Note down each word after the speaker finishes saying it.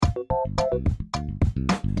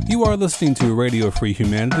You are listening to Radio Free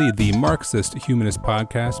Humanity, the Marxist Humanist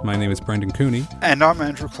podcast. My name is Brendan Cooney. And I'm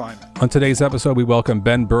Andrew Kleiman. On today's episode, we welcome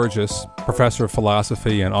Ben Burgis, professor of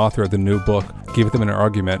philosophy and author of the new book, Give Them an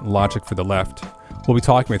Argument, Logic for the Left. We'll be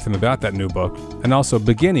talking with him about that new book and also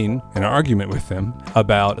beginning an argument with him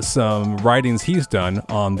about some writings he's done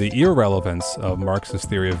on the irrelevance of Marxist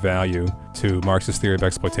theory of value to Marxist theory of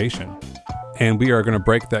exploitation. And we are going to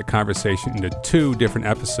break that conversation into two different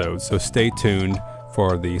episodes, so stay tuned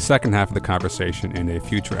for the second half of the conversation in a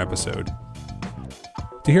future episode.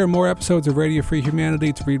 To hear more episodes of Radio Free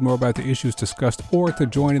Humanity, to read more about the issues discussed, or to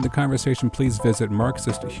join in the conversation, please visit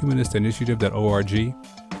MarxistHumanistInitiative.org. You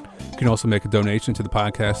can also make a donation to the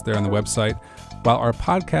podcast there on the website. While our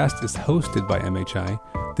podcast is hosted by MHI,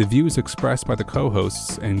 the views expressed by the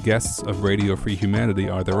co-hosts and guests of Radio Free Humanity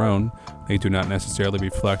are their own. They do not necessarily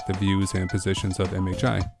reflect the views and positions of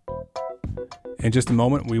MHI. In just a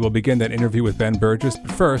moment, we will begin that interview with Ben Burgis,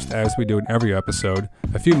 but first, as we do in every episode,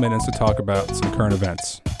 a few minutes to talk about some current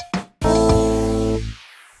events.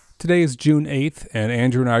 Today is June 8th, and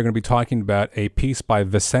Andrew and I are going to be talking about a piece by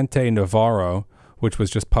Vicente Navarro, which was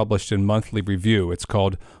just published in Monthly Review. It's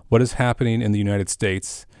called What is Happening in the United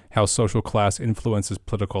States? How Social Class Influences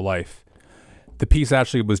Political Life. The piece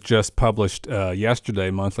actually was just published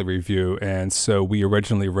yesterday, Monthly Review, and so we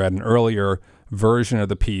originally read an earlier version of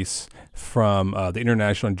the piece from the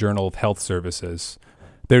International Journal of Health Services.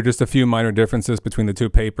 There are just a few minor differences between the two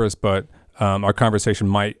papers, but our conversation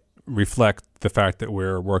might reflect the fact that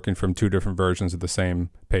we're working from two different versions of the same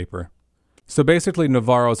paper. So basically,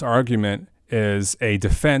 Navarro's argument is a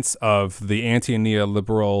defense of the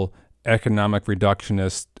anti-neoliberal economic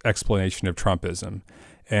reductionist explanation of Trumpism.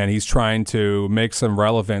 And he's trying to make some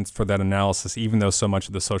relevance for that analysis, even though so much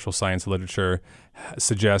of the social science literature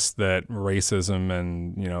suggests that racism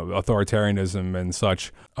and, authoritarianism and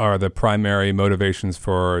such are the primary motivations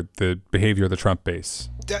for the behavior of the Trump base.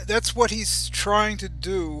 That's what he's trying to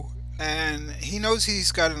do, and he knows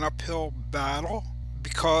he's got an uphill battle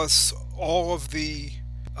because all of the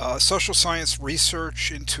social science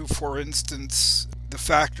research into, for instance, the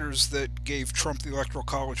factors that gave Trump the Electoral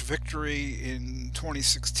College victory in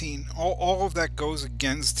 2016, all of that goes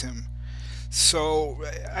against him. So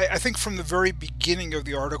I think from the very beginning of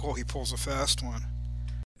the article, he pulls a fast one.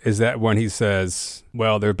 Is that when he says,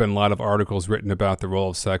 well, there have been a lot of articles written about the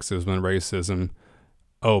role of sexism and racism.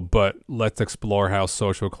 Oh, but let's explore how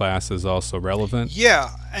social class is also relevant?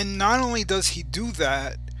 Yeah, and not only does he do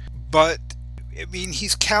that, but,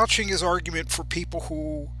 he's couching his argument for people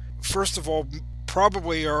who, first of all,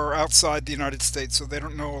 probably are outside the United States, so they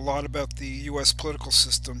don't know a lot about the U.S. political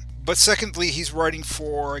system. But secondly, he's writing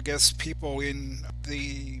for, I guess, people in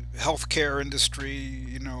the healthcare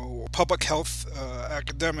industry, public health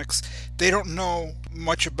academics. They don't know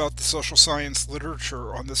much about the social science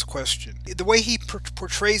literature on this question. The way he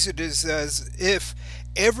portrays it is as if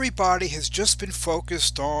everybody has just been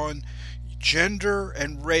focused on gender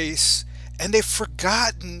and race, and they've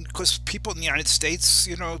forgotten, because people in the United States,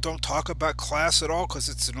 don't talk about class at all because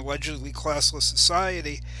it's an allegedly classless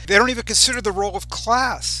society. They don't even consider the role of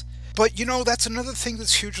class. But, that's another thing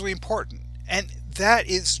that's hugely important. And that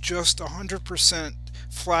is just 100%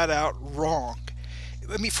 flat out wrong.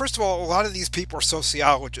 First of all, a lot of these people are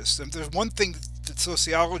sociologists. And there's one thing that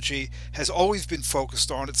sociology has always been focused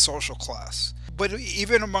on, it's social class. But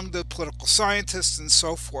even among the political scientists and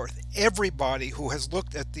so forth, everybody who has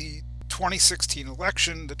looked at the 2016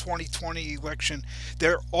 election, the 2020 election,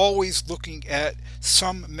 they're always looking at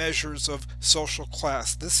some measures of social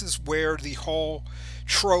class. This is where the whole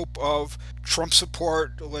trope of Trump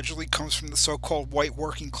support allegedly comes from, the so-called white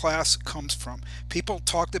working class comes from. People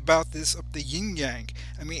talked about this of the yin-yang.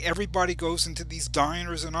 Everybody goes into these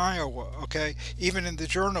diners in Iowa, okay? Even in the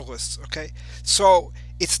journalists, okay? So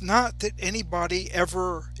it's not that anybody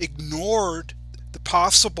ever ignored the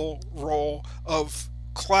possible role of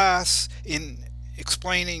class in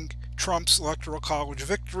explaining Trump's Electoral College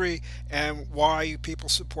victory and why people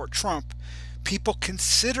support Trump. People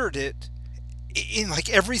considered it, in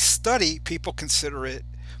every study people consider it,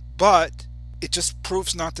 but it just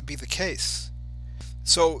proves not to be the case.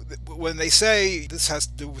 So when they say this has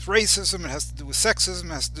to do with racism, it has to do with sexism,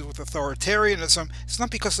 it has to do with authoritarianism, it's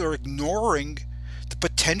not because they're ignoring the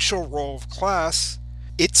potential role of class.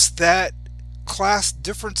 It's that class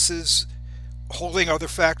differences, holding other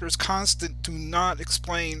factors constant, do not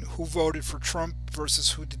explain who voted for Trump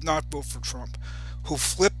versus who did not vote for Trump, who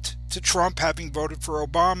flipped to Trump having voted for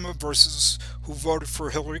Obama versus who voted for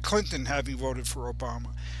Hillary Clinton having voted for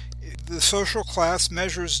Obama. The social class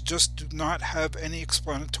measures just do not have any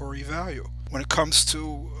explanatory value when it comes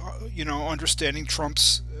to, understanding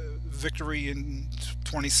Trump's victory in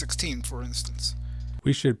 2016, for instance.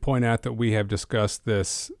 We should point out that we have discussed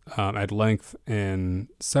this at length in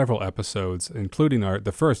several episodes, including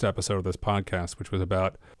the first episode of this podcast, which was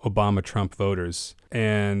about Obama-Trump voters.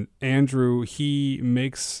 And Andrew, he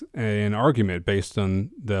makes an argument based on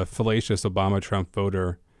the fallacious Obama-Trump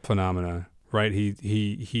voter phenomena, right?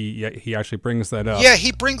 He actually brings that up. Yeah,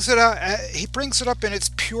 he brings it up. He brings it up in its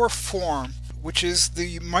pure form, which is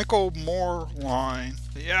the Michael Moore line.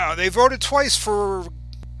 Yeah, they voted twice for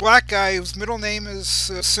black guy whose middle name is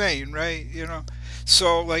Sane, right?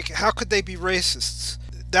 So like, how could they be racists?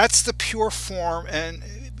 That's the pure form, and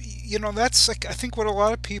that's like, I think, what a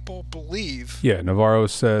lot of people believe. Yeah, Navarro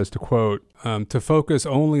says, to quote, to focus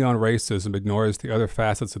only on racism ignores the other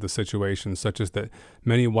facets of the situation, such as that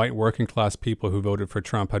many white working class people who voted for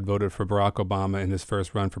Trump had voted for Barack Obama in his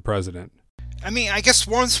first run for president. I mean, I guess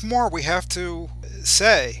once more we have to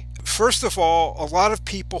say, first of all, a lot of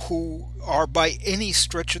people who are, by any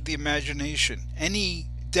stretch of the imagination, any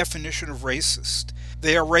definition of racist,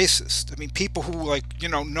 they are racist. I mean, people who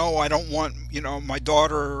no, I don't want, my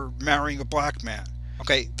daughter marrying a black man.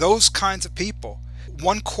 Okay, those kinds of people.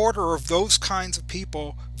 1/4 of those kinds of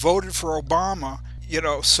people voted for Obama.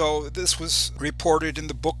 So this was reported in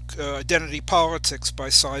the book Identity Politics by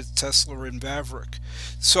Cy Tesler and Vavrick.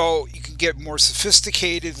 So you can get more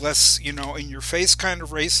sophisticated, less, in-your-face kind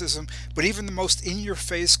of racism, but even the most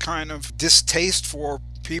in-your-face kind of distaste for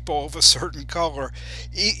people of a certain color,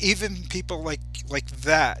 even people like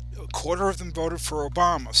that, 1/4 of them voted for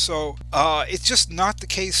Obama. So it's just not the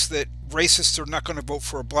case that racists are not going to vote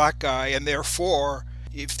for a black guy, and therefore,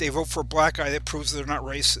 if they vote for a black guy, that proves they're not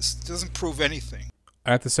racist. It doesn't prove anything.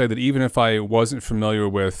 I have to say that even if I wasn't familiar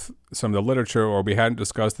with some of the literature, or we hadn't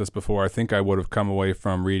discussed this before, I think I would have come away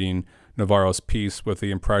from reading Navarro's piece with the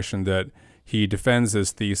impression that he defends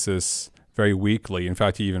his thesis very weakly. In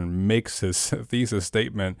fact, he even makes his thesis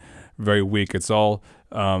statement very weak. It's all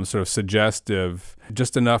sort of suggestive,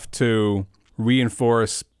 just enough to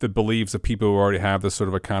reinforce the beliefs of people who already have this sort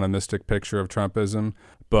of economistic picture of Trumpism,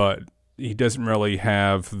 but he doesn't really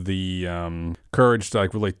have the courage to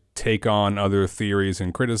really take on other theories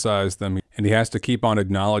and criticize them. And he has to keep on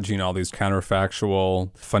acknowledging all these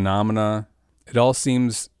counterfactual phenomena. It all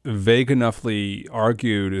seems vague enoughly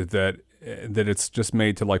argued that it's just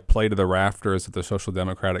made to play to the rafters of the social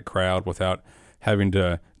democratic crowd without having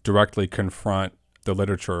to directly confront the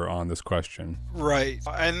literature on this question. Right.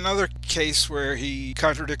 Another case where he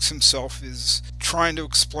contradicts himself is trying to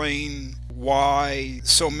explain why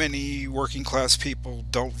so many working class people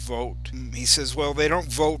don't vote. He says, well, they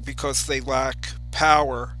don't vote because they lack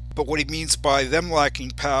power. But what he means by them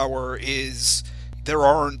lacking power is there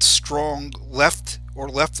aren't strong left or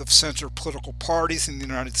left of center political parties in the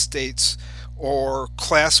United States or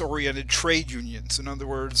class-oriented trade unions. In other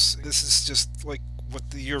words, this is just like what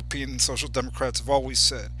the European Social Democrats have always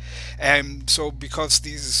said. And so because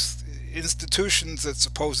these institutions that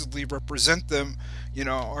supposedly represent them,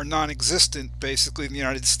 are non-existent basically in the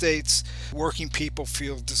United States, working people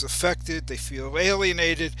feel disaffected, they feel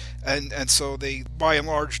alienated, and so they, by and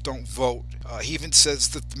large, don't vote. He even says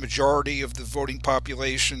that the majority of the voting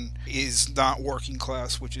population is not working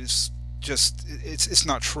class, which is just, it's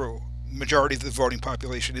not true. Majority of the voting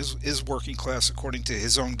population is working class according to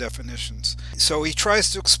his own definitions. So he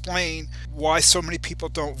tries to explain why so many people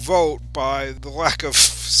don't vote by the lack of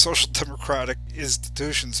social democratic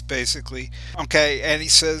institutions, basically. Okay, and he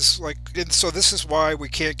says, and so this is why we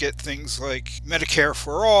can't get things like Medicare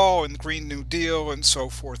for all and the Green New Deal and so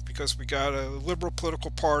forth, because we got a liberal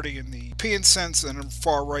political party in the European sense and a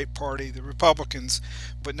far-right party, the Republicans,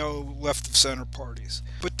 but no left-of-center parties.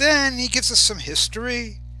 But then he gives us some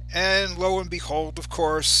history. And lo and behold, of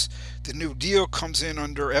course, the New Deal comes in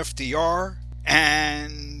under FDR,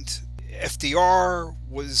 and FDR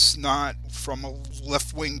was not from a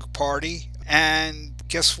left-wing party. And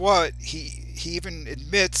guess what? He even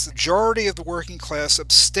admits the majority of the working class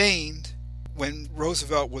abstained when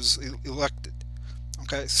Roosevelt was elected.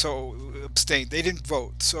 Okay, so abstained. They didn't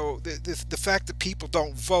vote. So the fact that people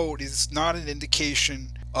don't vote is not an indication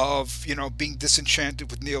of, being disenchanted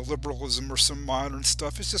with neoliberalism or some modern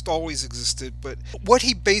stuff. It's just always existed. But what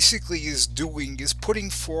he basically is doing is putting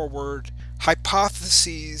forward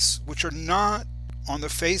hypotheses which are not, on the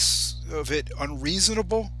face of it,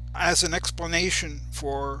 unreasonable as an explanation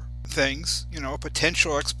for things, a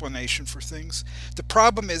potential explanation for things. The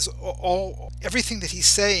problem is everything that he's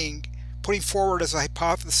saying, putting forward as a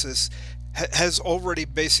hypothesis, has already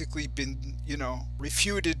basically been,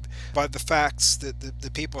 refuted by the facts that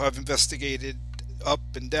the people have investigated up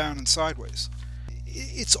and down and sideways.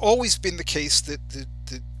 It's always been the case that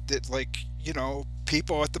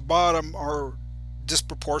people at the bottom are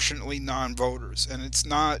disproportionately non-voters, and it's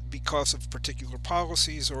not because of particular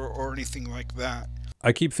policies or anything like that.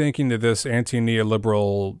 I keep thinking that this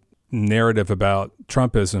anti-neoliberal narrative about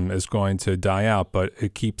Trumpism is going to die out, but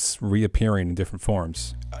it keeps reappearing in different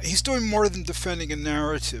forms. He's doing more than defending a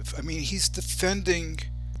narrative. I mean, he's defending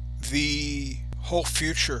the whole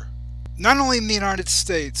future. Not only in the United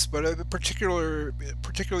States, but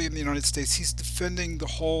particularly in the United States, he's defending the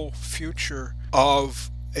whole future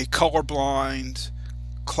of a colorblind,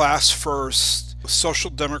 class-first, social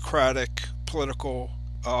democratic political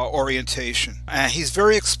orientation. And he's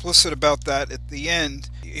very explicit about that at the end.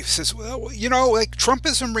 He says, well, you know, like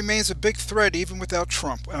Trumpism remains a big threat even without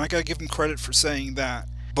Trump. And I got to give him credit for saying that.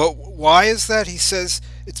 But why is that? He says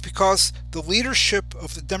it's because the leadership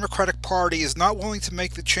of the Democratic Party is not willing to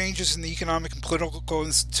make the changes in the economic and political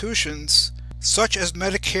institutions, such as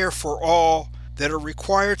Medicare for all, that are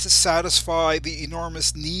required to satisfy the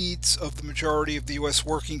enormous needs of the majority of the U.S.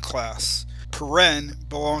 working class,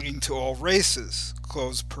 belonging to all races,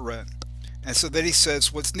 close paren. And so then he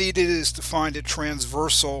says what's needed is to find a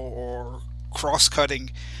transversal or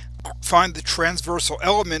cross-cutting, find the transversal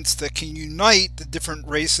elements that can unite the different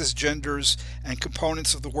races, genders, and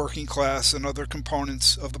components of the working class and other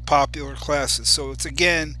components of the popular classes. So it's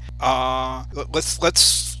again,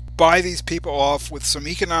 let's buy these people off with some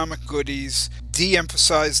economic goodies,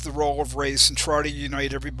 de-emphasize the role of race, and try to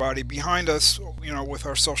unite everybody behind us, you know, with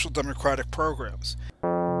our social democratic programs.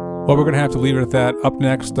 Well, we're going to have to leave it at that. Up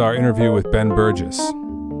next, our interview with Ben Burgis.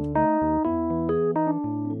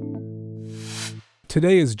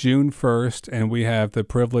 Today is June 1st, and we have the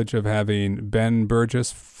privilege of having Ben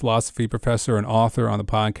Burgis, philosophy professor and author, on the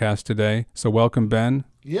podcast today. So welcome, Ben.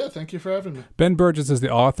 Yeah, thank you for having me. Ben Burgis is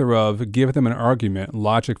the author of Give Them an Argument,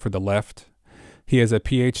 Logic for the Left. He has a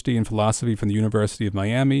PhD in philosophy from the University of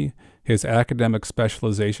Miami. His academic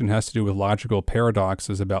specialization has to do with logical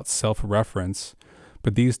paradoxes about self-reference.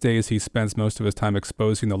 But these days he spends most of his time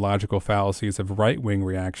exposing the logical fallacies of right-wing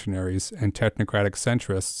reactionaries and technocratic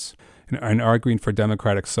centrists and arguing for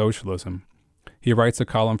democratic socialism. He writes a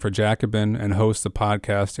column for Jacobin and hosts a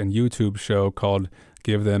podcast and YouTube show called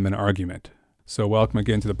Give Them an Argument. So welcome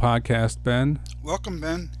again to the podcast, Ben. Welcome,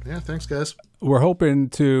 Ben. Yeah, thanks, guys. We're hoping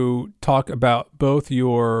to talk about both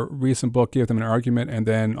your recent book, Give Them an Argument, and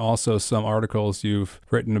then also some articles you've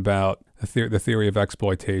written about the theory of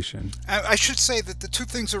exploitation. I should say that the two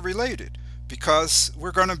things are related, because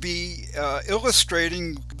we're going to be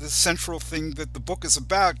illustrating the central thing that the book is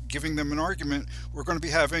about, Giving Them an Argument. We're going to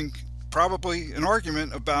be having probably an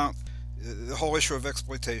argument about the whole issue of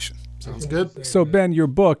exploitation. Sounds good. So, Ben, your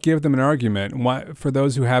book, Give Them an Argument, for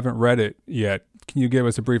those who haven't read it yet, can you give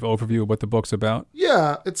us a brief overview of what the book's about?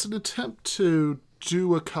 Yeah, it's an attempt to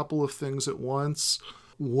do a couple of things at once.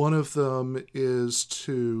 One of them is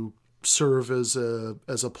to serve as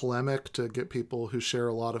a polemic to get people who share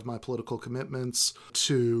a lot of my political commitments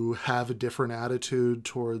to have a different attitude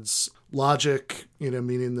towards logic,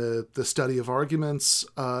 meaning the study of arguments,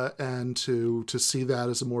 and to see that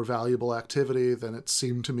as a more valuable activity than it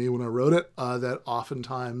seemed to me when I wrote it, that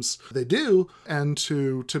oftentimes they do, and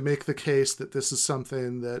to make the case that this is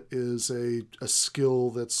something that is a skill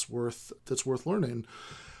that's worth learning.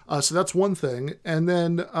 So that's one thing. And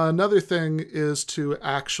then another thing is to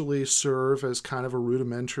actually serve as kind of a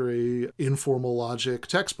rudimentary informal logic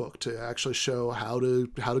textbook to actually show how to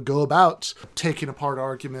go about taking apart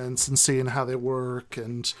arguments and seeing how they work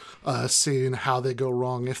and seeing how they go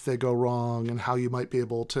wrong if they go wrong and how you might be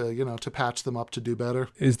able to, to patch them up to do better.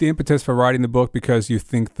 Is the impetus for writing the book because you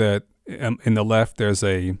think that in the left there's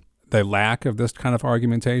the lack of this kind of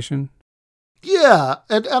argumentation? Yeah,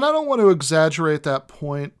 and I don't want to exaggerate that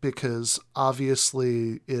point because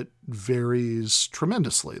obviously it varies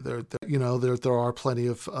tremendously. There are plenty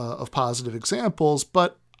of positive examples,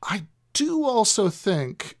 but I do also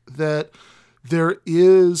think that there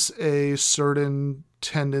is a certain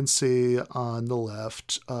tendency on the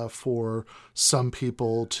left for some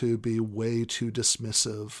people to be way too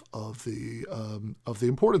dismissive of the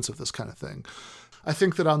importance of this kind of thing. I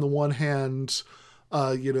think that on the one hand,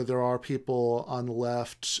 there are people on the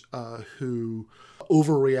left who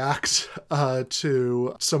overreact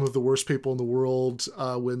to some of the worst people in the world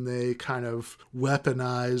when they kind of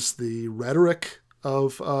weaponize the rhetoric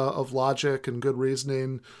of logic and good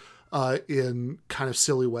reasoning in kind of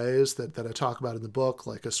silly ways that I talk about in the book.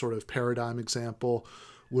 Like a sort of paradigm example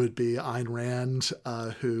would be Ayn Rand,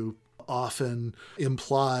 who often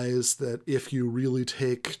implies that if you really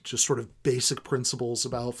take just sort of basic principles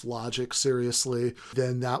about logic seriously,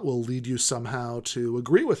 then that will lead you somehow to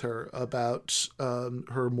agree with her about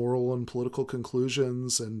her moral and political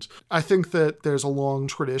conclusions. And I think that there's a long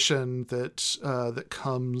tradition that that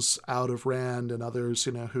comes out of Rand and others,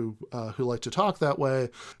 who like to talk that way,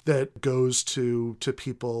 that goes to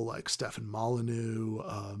people like Stefan Molyneux.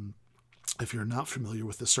 If you're not familiar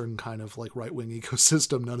with a certain kind of like right-wing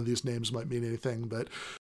ecosystem, none of these names might mean anything, but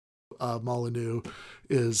Molyneux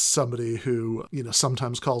is somebody who,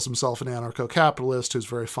 sometimes calls himself an anarcho-capitalist, who's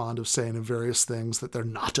very fond of saying in various things that they're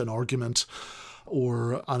not an argument.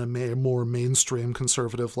 Or on a more mainstream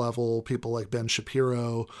conservative level, people like Ben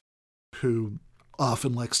Shapiro, who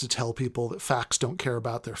often likes to tell people that facts don't care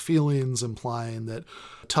about their feelings, implying that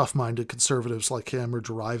tough-minded conservatives like him are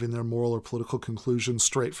deriving their moral or political conclusions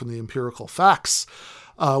straight from the empirical facts,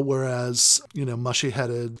 whereas,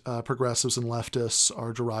 mushy-headed progressives and leftists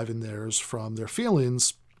are deriving theirs from their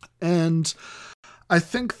feelings. And I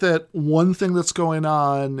think that one thing that's going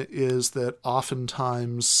on is that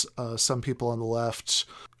oftentimes some people on the left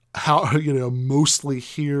mostly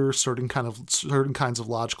hear certain kinds of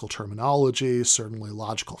logical terminology, certainly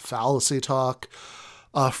logical fallacy talk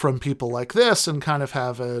from people like this, and kind of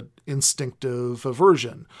have an instinctive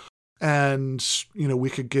aversion. And, we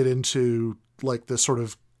could get into like this sort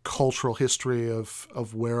of cultural history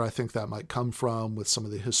of where I think that might come from, with some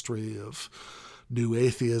of the history of new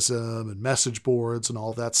atheism and message boards and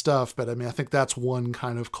all that stuff. But I think that's one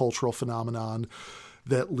kind of cultural phenomenon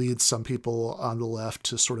that leads some people on the left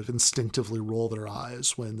to sort of instinctively roll their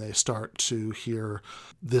eyes when they start to hear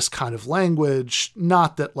this kind of language.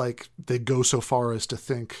 Not that like they go so far as to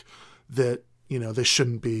think that, they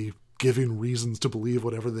shouldn't be giving reasons to believe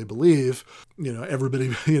whatever they believe.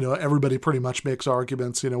 Everybody pretty much makes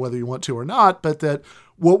arguments, whether you want to or not, but that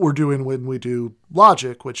what we're doing when we do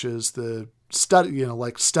logic, which is the study,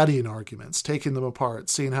 like studying arguments, taking them apart,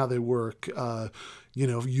 seeing how they work,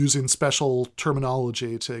 using special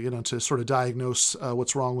terminology to sort of diagnose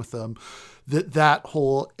what's wrong with them. That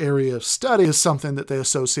whole area of study is something that they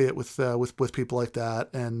associate with people like that,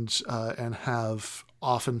 and have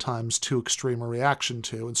oftentimes too extreme a reaction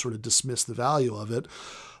to, and sort of dismiss the value of it.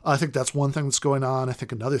 I think that's one thing that's going on. I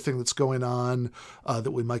think another thing that's going on that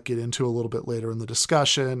we might get into a little bit later in the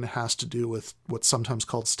discussion has to do with what's sometimes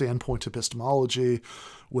called standpoint epistemology,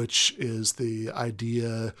 which is the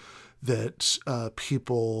idea that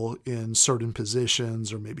people in certain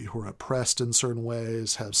positions, or maybe who are oppressed in certain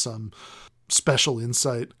ways, have some special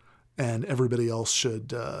insight, and everybody else should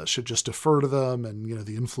just defer to them. And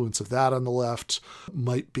the influence of that on the left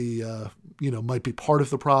might be part of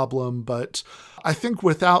the problem. But I think,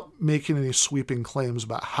 without making any sweeping claims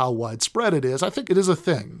about how widespread it is, I think it is a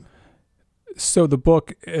thing. So the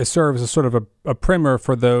book serves as sort of a primer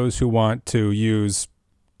for those who want to use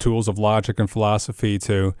tools of logic and philosophy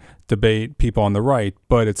to debate people on the right,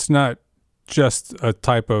 but it's not just a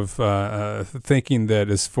type of thinking that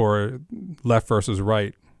is for left versus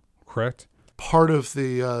right, correct? Part of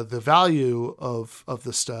the value of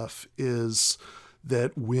the stuff is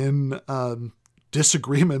that when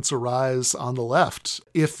disagreements arise on the left,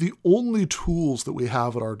 if the only tools that we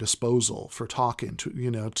have at our disposal for talking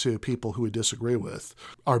to people who we disagree with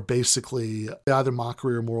are basically either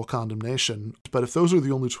mockery or moral condemnation, but if those are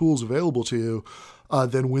the only tools available to you,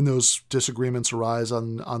 then when those disagreements arise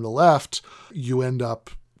on the left, you end up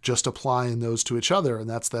just applying those to each other, and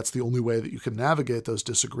that's the only way that you can navigate those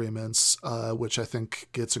disagreements, which I think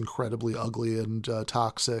gets incredibly ugly and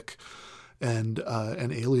toxic and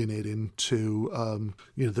alienating to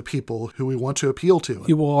the people who we want to appeal to.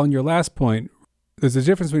 Well, on your last point, there's a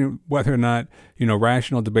difference between whether or not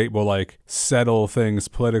rational debate will like settle things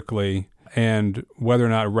politically, and whether or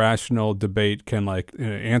not rational debate can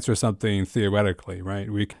answer something theoretically, right?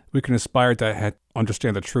 We can aspire to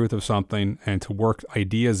understand the truth of something and to work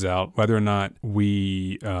ideas out. Whether or not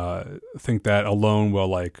we think that alone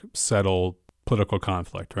will settle political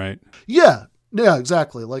conflict, right? Yeah,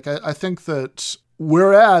 exactly. I think that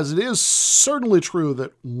whereas it is certainly true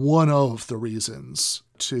that one of the reasons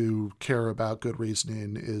to care about good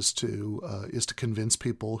reasoning is to convince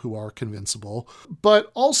people who are convincible.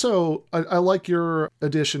 But also, I like your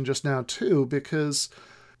addition just now too, because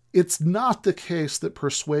it's not the case that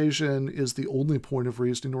persuasion is the only point of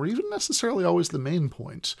reasoning, or even necessarily always the main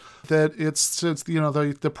point. That it's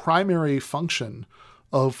the primary function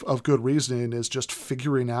of good reasoning is just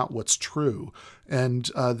figuring out what's true. And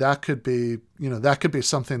that could be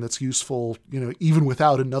something that's useful, even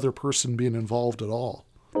without another person being involved at all.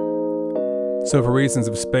 So for reasons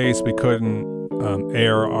of space, we couldn't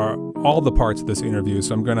air all the parts of this interview.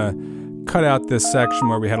 So I'm going to cut out this section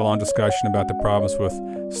where we had a long discussion about the problems with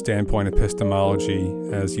standpoint epistemology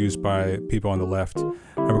as used by people on the left. And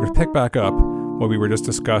we're going to pick back up what we were just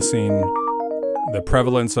discussing, the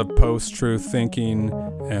prevalence of post-truth thinking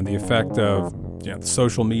and the effect of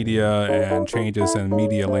social media and changes in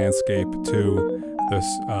media landscape to this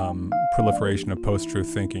proliferation of post-truth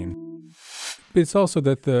thinking. But it's also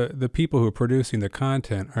that the people who are producing the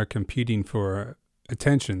content are competing for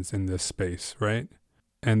attentions in this space, right?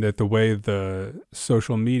 And that the way the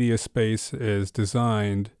social media space is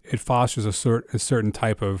designed, it fosters a certain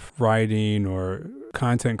type of writing or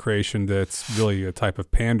content creation that's really a type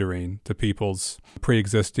of pandering to people's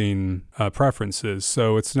pre-existing preferences.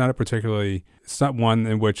 So it's not one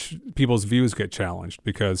in which people's views get challenged,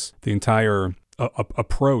 because the entire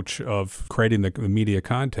approach of creating the media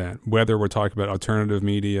content, whether we're talking about alternative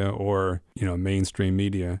media or mainstream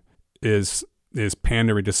media, is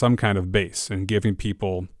pandering to some kind of base and giving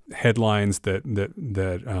people headlines that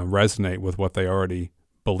resonate with what they already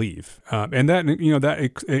believe, and that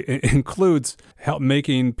it includes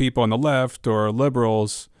making people on the left or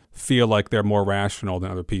liberals feel like they're more rational than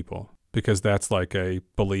other people, because that's like a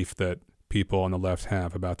belief that people on the left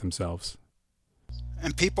have about themselves.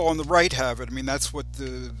 And people on the right have it. I mean, that's what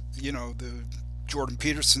the Jordan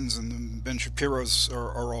Petersons and the Ben Shapiros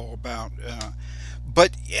are all about.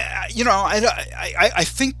 But yeah, I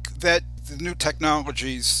think that the new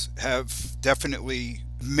technologies have definitely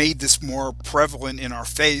made this more prevalent in our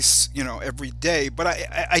face, every day. But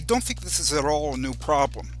I don't think this is at all a new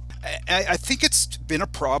problem. I think it's been a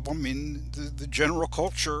problem in the general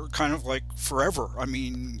culture kind of like forever. I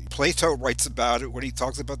mean, Plato writes about it when he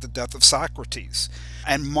talks about the death of Socrates.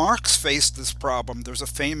 And Marx faced this problem. There's a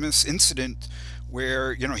famous incident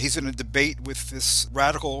where, he's in a debate with this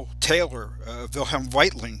radical tailor, Wilhelm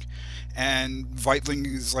Weitling. And Weitling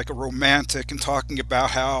is like a romantic and talking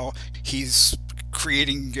about how he's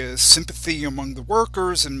creating sympathy among the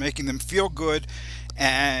workers and making them feel good.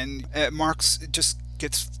 And Marx just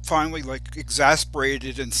gets finally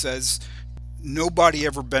exasperated and says, nobody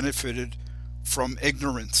ever benefited from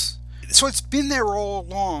ignorance. So it's been there all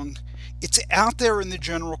along. It's out there in the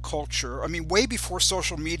general culture. I mean, way before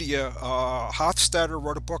social media, Hofstadter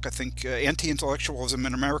wrote a book, I think, Anti-Intellectualism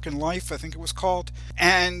in American Life, I think it was called.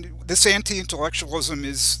 And this anti-intellectualism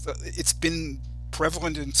it's been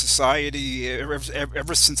prevalent in society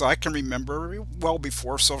ever since I can remember, well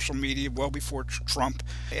before social media, well before Trump.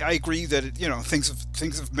 I agree that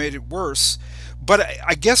things have made it worse, but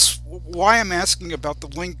I guess why I'm asking about the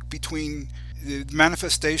link between the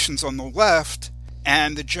manifestations on the left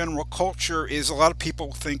and the general culture is a lot of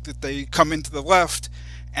people think that they come into the left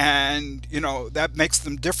and that makes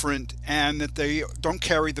them different, and that they don't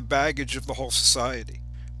carry the baggage of the whole society.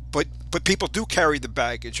 But people do carry the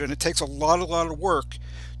baggage, and it takes a lot of work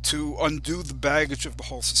to undo the baggage of the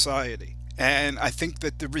whole society. And I think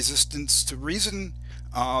that the resistance to reason,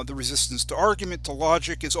 the resistance to argument, to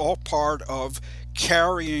logic, is all part of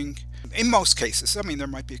carrying, in most cases, I mean, there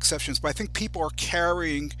might be exceptions, but I think people are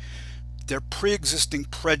carrying their pre-existing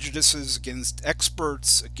prejudices against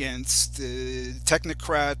experts, against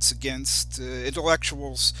technocrats, against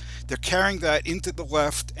intellectuals. They're carrying that into the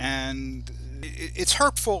left, and it's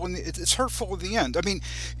hurtful, and it's hurtful in the end. I mean,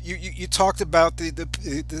 you talked about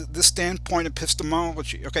the standpoint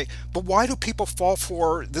epistemology, okay, but why do people fall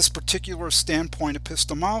for this particular standpoint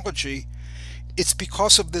epistemology? It's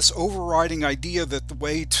because of this overriding idea that the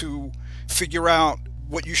way to figure out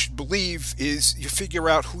what you should believe is you figure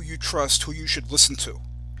out who you trust, who you should listen to.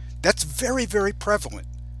 That's very, very prevalent.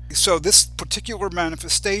 So this particular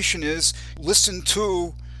manifestation is listen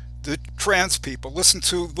to the trans people, listen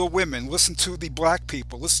to the women, listen to the black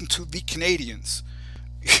people, listen to the Canadians,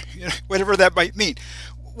 whatever that might mean.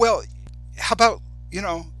 Well, how about,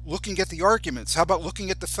 looking at the arguments? How about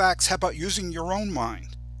looking at the facts? How about using your own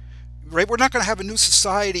mind? Right? We're not going to have a new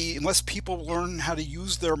society unless people learn how to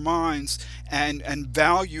use their minds and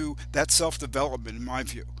value that self-development, in my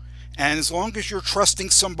view. And as long as you're trusting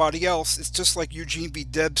somebody else, it's just like Eugene V.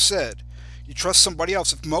 Debs said. You trust somebody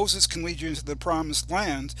else. If Moses can lead you into the promised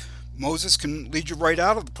land, Moses can lead you right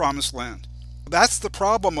out of the promised land. That's the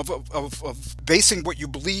problem of basing what you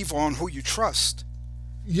believe on who you trust.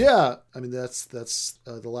 Yeah, I mean, that's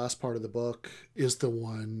the last part of the book is the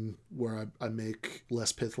one where I make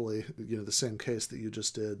less pithily, the same case that you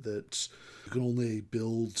just did, that you can only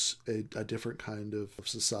build a different kind of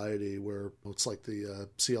society where it's like the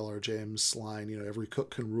C.L.R. James line, every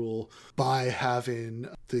cook can rule, by having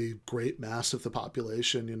the great mass of the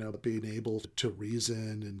population, being able to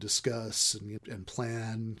reason and discuss and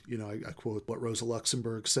plan. I quote what Rosa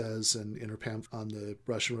Luxemburg says in her pamphlet on the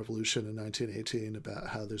Russian Revolution in 1918 about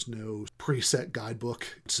how there's no no preset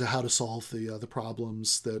guidebook to how to solve the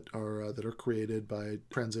problems that are created by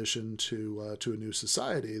transition to a new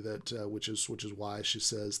society. Which is why she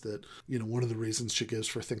says that one of the reasons she gives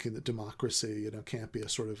for thinking that democracy can't be a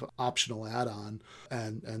sort of optional add-on,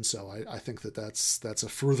 and so I think that's a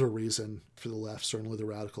further reason for the left, certainly the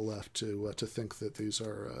radical left, to think that these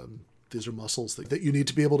are muscles that you need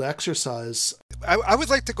to be able to exercise. I would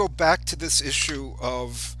like to go back to this issue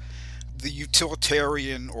of the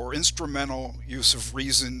utilitarian or instrumental use of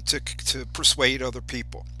reason to persuade other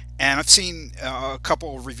people. And I've seen a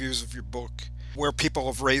couple of reviews of your book where people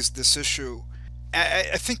have raised this issue.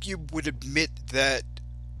 I think you would admit that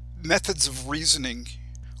methods of reasoning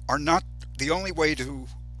are not the only way to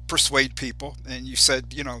persuade people. And you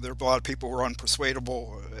said, there are a lot of people who are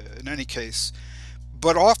unpersuadable in any case.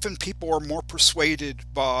 But often people are more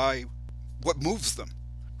persuaded by what moves them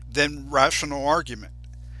than rational argument.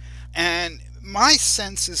 And my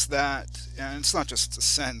sense is that, and it's not just a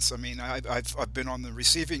sense, I mean, I've been on the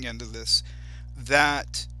receiving end of this,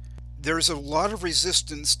 that there's a lot of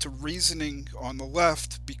resistance to reasoning on the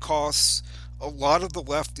left because a lot of the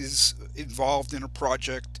left is involved in a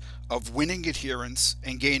project of winning adherents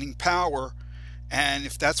and gaining power. And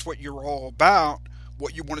if that's what you're all about,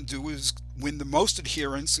 what you want to do is win the most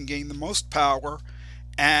adherents and gain the most power.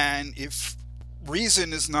 And if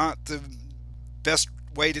reason is not the best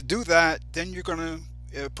way to do that, then you're going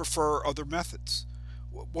to prefer other methods.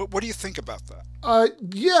 What do you think about that?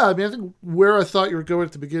 Yeah, I mean, I think where I thought you were going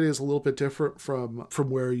at the beginning is a little bit different from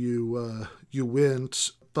where you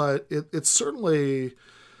went, but it's certainly,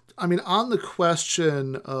 I mean, on the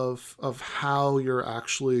question of how you're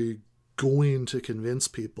actually going to convince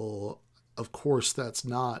people, of course, that's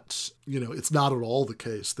not, it's not at all the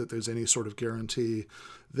case that there's any sort of guarantee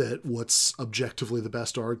that what's objectively the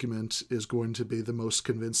best argument is going to be the most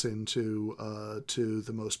convincing to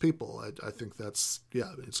the most people. I think that's,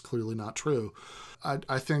 it's clearly not true.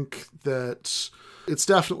 I think that it's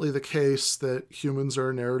definitely the case that humans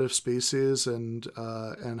are a narrative species, and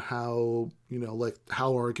how,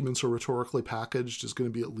 how arguments are rhetorically packaged is going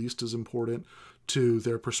to be at least as important to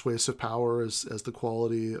their persuasive power as the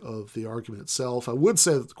quality of the argument itself. I would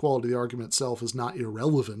say that the quality of the argument itself is not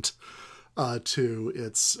irrelevant to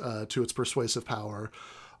its persuasive power.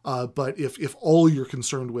 But if all you're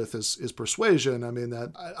concerned with is persuasion, I mean,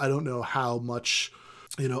 that I don't know how much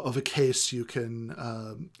of a case you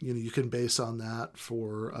can you can base on that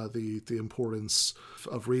for the importance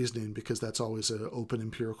of reasoning, because that's always an open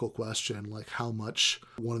empirical question, like how much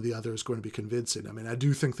one or the other is going to be convincing. I mean, I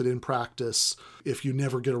do think that in practice, if you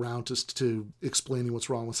never get around to explaining what's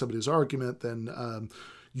wrong with somebody's argument, then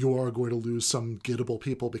you are going to lose some gettable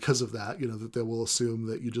people because of that, that they will assume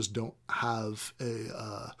that you just don't have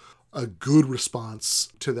a good response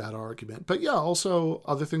to that argument. But yeah, also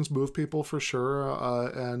other things move people for sure,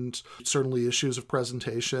 and certainly issues of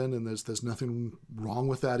presentation, and there's nothing wrong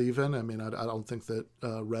with that even. I mean, I don't think that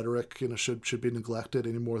rhetoric should be neglected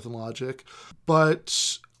any more than logic.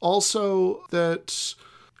 But also that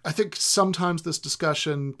I think sometimes this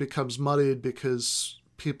discussion becomes muddied because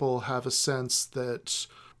people have a sense that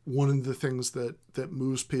one of the things that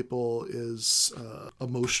moves people is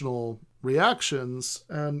emotional reactions.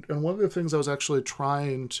 And one of the things I was actually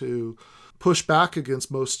trying to push back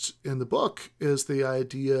against most in the book is the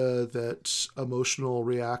idea that emotional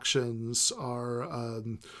reactions are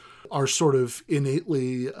sort of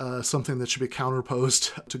innately something that should be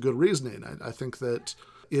counterposed to good reasoning. I think that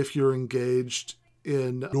if you're engaged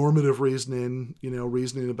in normative reasoning,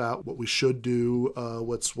 reasoning about what we should do,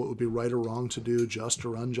 what would be right or wrong to do, just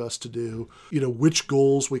or unjust to do, which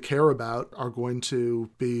goals we care about are going to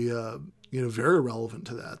be, very relevant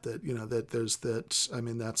to that. That there's that. I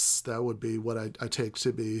mean, that would be what I take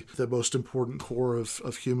to be the most important core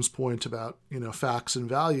of Hume's point about facts and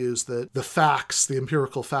values. That the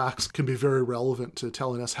empirical facts, can be very relevant to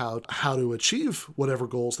telling us how to achieve whatever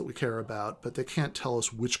goals that we care about, but they can't tell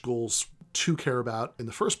us which goals to care about in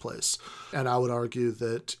the first place. And I would argue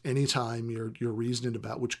that anytime you're reasoning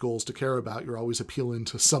about which goals to care about, you're always appealing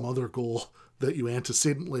to some other goal that you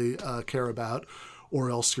antecedently care about, or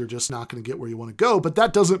else you're just not going to get where you want to go. But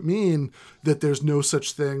that doesn't mean that there's no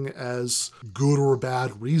such thing as good or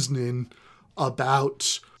bad reasoning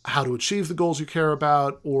about how to achieve the goals you care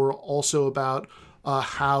about, or also about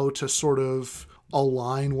how to sort of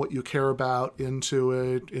align what you care about into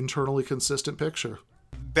an internally consistent picture.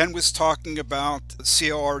 Ben was talking about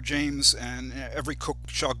C.L.R. James and Every Cook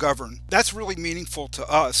Shall Govern. That's really meaningful to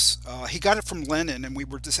us. He got it from Lenin, and we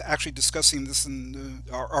were actually discussing this in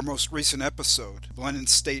our most recent episode,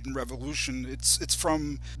 Lenin's State and Revolution. It's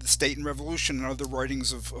from the State and Revolution and other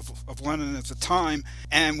writings of Lenin at the time.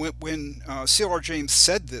 And when C.L.R. James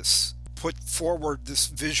said this, put forward this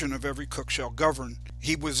vision of Every Cook Shall Govern,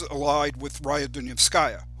 he was allied with Raya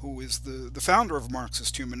Dunayevskaya, who is the founder of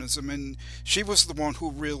Marxist humanism, and she was the one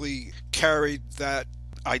who really carried that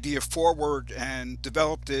idea forward and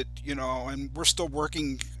developed it, and we're still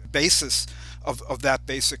working basis of that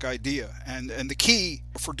basic idea. And the key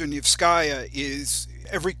for Dunayevskaya is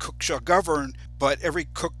every cook shall govern, but every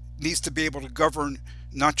cook needs to be able to govern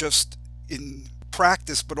not just in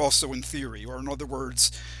practice, but also in theory, or in other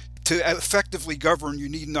words, to effectively govern, you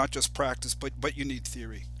need not just practice, but you need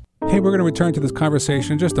theory. Hey, we're going to return to this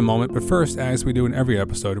conversation in just a moment, but first, as we do in every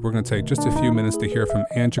episode, we're going to take just a few minutes to hear from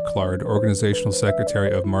Ann Jaclard, Organizational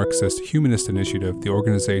Secretary of Marxist Humanist Initiative, the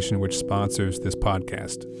organization which sponsors this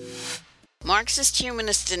podcast. Marxist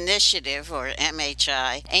Humanist Initiative, or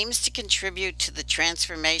MHI, aims to contribute to the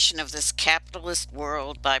transformation of this capitalist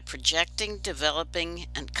world by projecting, developing,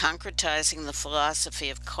 and concretizing the philosophy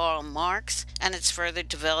of Karl Marx and its further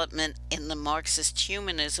development in the Marxist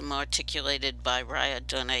humanism articulated by Raya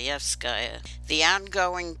Dunayevskaya. The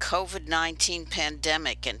ongoing COVID-19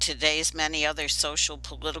 pandemic and today's many other social,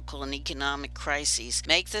 political, and economic crises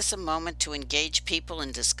make this a moment to engage people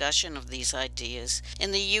in discussion of these ideas.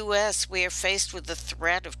 In the U.S., we are faced with the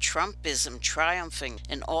threat of Trumpism triumphing,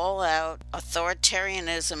 an all-out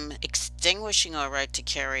authoritarianism extinguishing our right to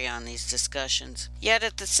carry on these discussions. Yet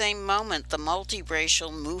at the same moment, the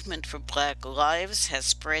multiracial movement for Black lives has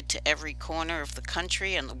spread to every corner of the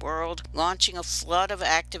country and the world, launching a flood of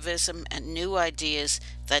activism and new ideas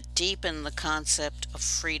that deepen the concept of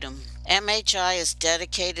freedom. MHI is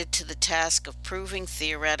dedicated to the task of proving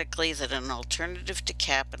theoretically that an alternative to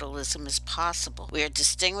capitalism is possible. We are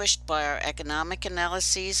distinguished by our economic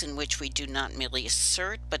analyses in which we do not merely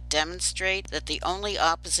assert but demonstrate that the only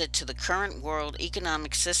opposite to the current world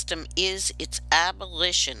economic system is its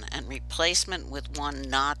abolition and replacement with one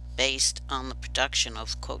not based on the production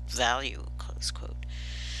of, quote, value, close quote.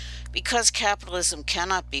 Because capitalism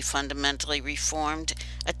cannot be fundamentally reformed,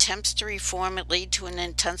 attempts to reform it lead to an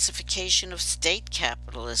intensification of state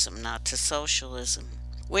capitalism, not to socialism.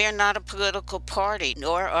 We are not a political party,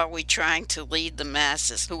 nor are we trying to lead the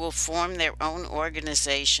masses who will form their own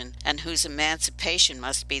organization and whose emancipation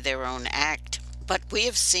must be their own act. But we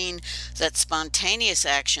have seen that spontaneous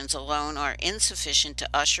actions alone are insufficient to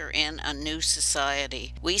usher in a new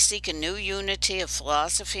society. We seek a new unity of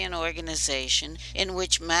philosophy and organization in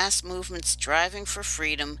which mass movements striving for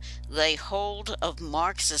freedom lay hold of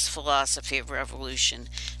Marx's philosophy of revolution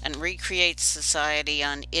and recreate society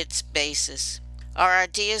on its basis. Our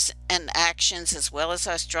ideas and actions, as well as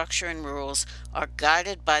our structure and rules, are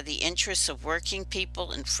guided by the interests of working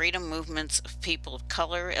people and freedom movements of people of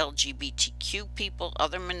color, LGBTQ people,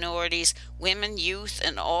 other minorities, women, youth,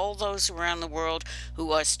 and all those around the world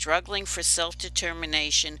who are struggling for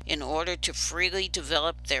self-determination in order to freely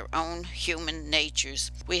develop their own human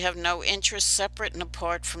natures. We have no interests separate and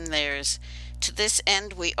apart from theirs. To this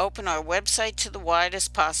end, we open our website to the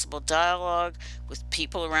widest possible dialogue with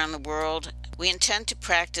people around the world. We intend to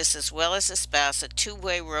practice as well as espouse a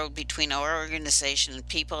two-way road between our organization and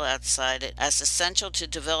people outside it as essential to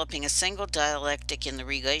developing a single dialectic in the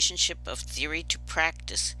relationship of theory to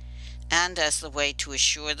practice, and as the way to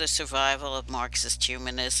assure the survival of Marxist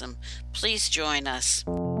humanism. Please join us.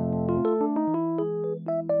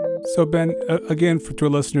 So, Ben, again, to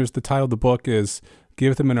our listeners, the title of the book is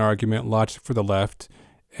Give Them an Argument, Logic for the Left.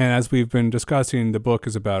 And as we've been discussing, the book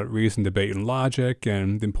is about reason, debate, and logic,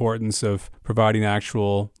 and the importance of providing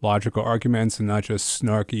actual logical arguments and not just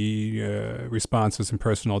snarky responses and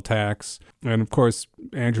personal attacks. And of course,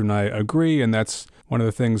 Andrew and I agree, and that's one of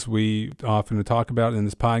the things we often talk about in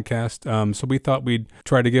this podcast. So we thought we'd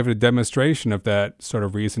try to give it a demonstration of that sort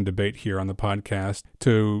of reason debate here on the podcast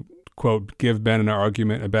to, quote, give Ben an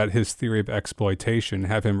argument about his theory of exploitation,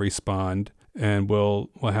 have him respond, and we'll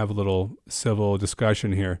have a little civil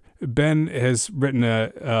discussion here. Ben has written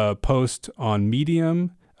a post on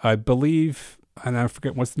Medium, I believe, and I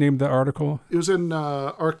forget, what's the name of the article? It was in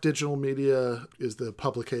Arc Digital Media is the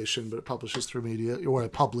publication, but it publishes through Media, or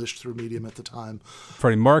it published through Medium at the time.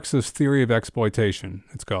 For Marx's Theory of Exploitation,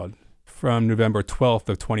 it's called, from November 12th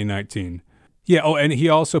of 2019. Yeah, and he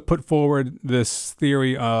also put forward this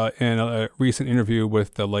theory in a recent interview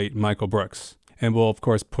with the late Michael Brooks. And we'll, of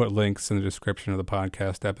course, put links in the description of the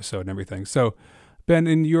podcast episode and everything. So Ben,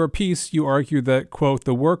 in your piece, you argue that, quote,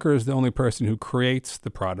 the worker is the only person who creates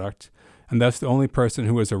the product, and thus the only person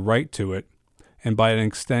who has a right to it, and by an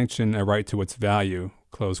extension, a right to its value,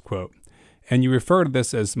 close quote. And you refer to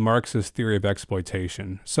this as Marx's theory of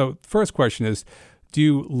exploitation. So the first question is, do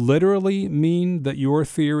you literally mean that your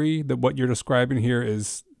theory, that what you're describing here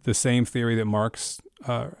is the same theory that Marx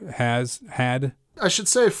had? I should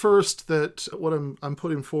say first that what I'm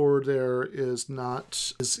putting forward there is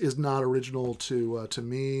not original to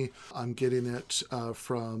me. I'm getting it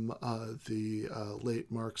from the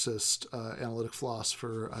late Marxist analytic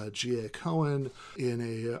philosopher G.A. Cohen in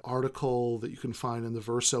an article that you can find in the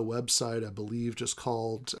Verso website, I believe, just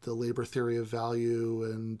called "The Labor Theory of Value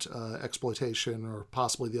and Exploitation," or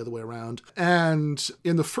possibly the other way around. And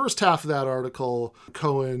in the first half of that article,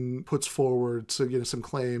 Cohen puts forward some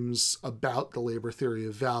claims about the labor theory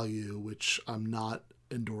of value, which I'm not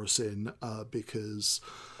endorsing because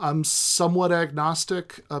I'm somewhat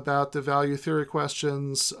agnostic about the value theory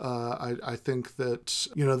questions. I think that,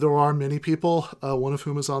 there are many people, one of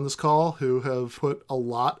whom is on this call, who have put a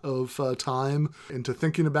lot of time into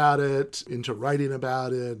thinking about it, into writing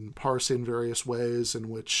about it, and parsing various ways in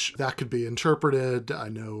which that could be interpreted. I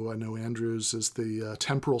know Andrews is the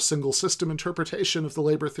temporal single system interpretation of the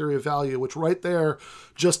labor theory of value, which right there,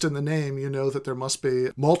 just in the name, you know that there must be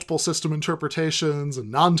multiple system interpretations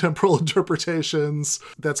and non-temporal interpretations.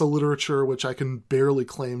 That's a literature which I can barely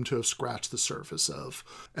claim to have scratched the surface of.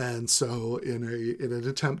 And so in an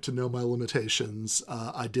attempt to know my limitations,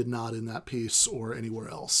 I did not in that piece or anywhere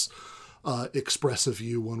else express a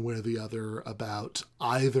view one way or the other about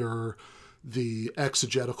either the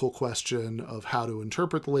exegetical question of how to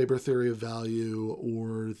interpret the labor theory of value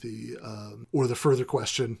or the further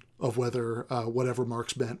question of whether whatever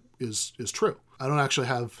Marx meant is true. I don't actually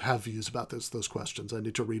have views about those questions. I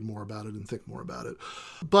need to read more about it and think more about it.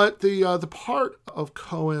 But the part of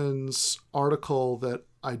Cohen's article that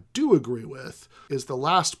I do agree with is the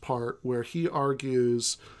last part where he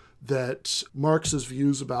argues that Marx's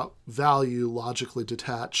views about value logically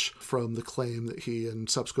detach from the claim that he and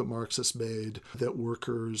subsequent Marxists made that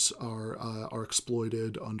workers are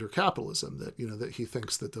exploited under capitalism, that he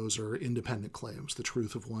thinks that those are independent claims. The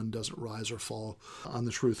truth of one doesn't rise or fall on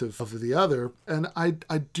the truth of the other. And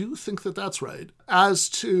I do think that that's right. As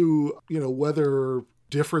to, whether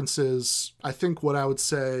differences, I think what I would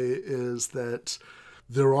say is that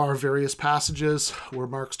there are various passages where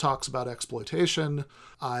Marx talks about exploitation.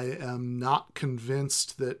 I am not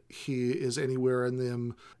convinced that he is anywhere in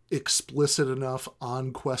them explicit enough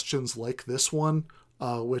on questions like this one,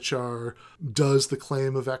 which are, does the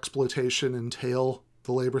claim of exploitation entail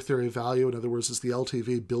the labor theory of value? In other words, is the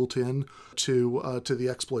LTV built in to the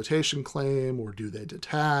exploitation claim, or do they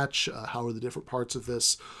detach? How are the different parts of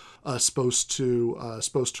this supposed to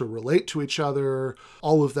relate to each other?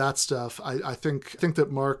 All of that stuff. I think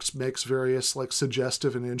that Marx makes various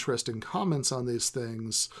suggestive and interesting comments on these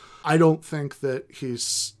things. I don't think that he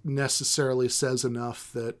necessarily says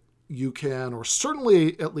enough that you can, or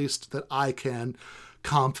certainly at least that I can,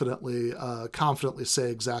 confidently say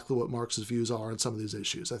exactly what Marx's views are on some of these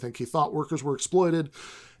issues. I think he thought workers were exploited,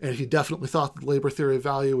 and he definitely thought the labor theory of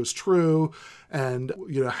value was true, and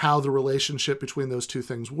how the relationship between those two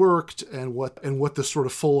things worked, and what the sort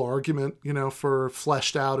of full argument for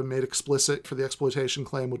fleshed out and made explicit for the exploitation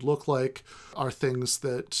claim would look like are things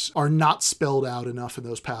that are not spelled out enough in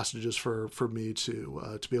those passages for me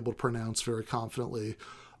to be able to pronounce very confidently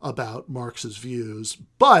about Marx's views.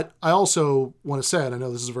 But I also want to say, and I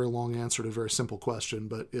know this is a very long answer to a very simple question,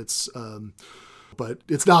 but it's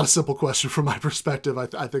not a simple question from my perspective. I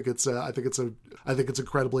think it's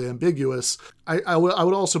incredibly ambiguous. I would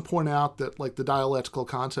also point out that the dialectical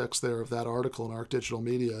context there of that article in Arc Digital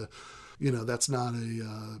Media, that's not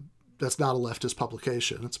a leftist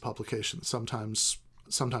publication. It's a publication that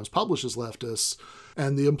sometimes publishes leftists,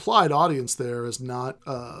 and the implied audience there is not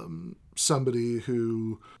somebody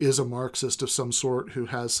who is a Marxist of some sort who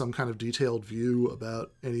has some kind of detailed view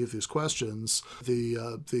about any of these questions.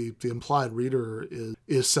 The implied reader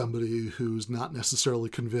is somebody who's not necessarily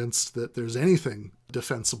convinced that there's anything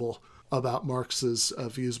defensible about Marx's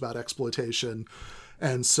views about exploitation.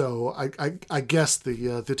 And so I guess the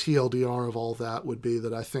TLDR of all that would be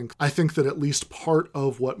that I think that at least part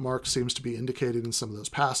of what Marx seems to be indicating in some of those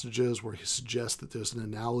passages where he suggests that there's an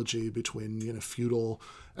analogy between feudal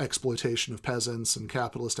exploitation of peasants and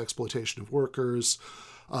capitalist exploitation of workers,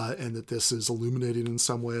 and that this is illuminating in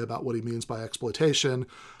some way about what he means by exploitation.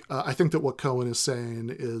 I think that what Cohen is saying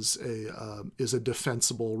is a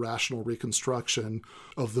defensible, rational reconstruction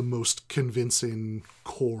of the most convincing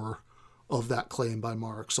core of that claim by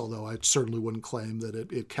Marx, although I certainly wouldn't claim that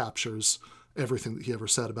it captures everything that he ever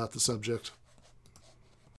said about the subject.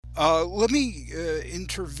 Let me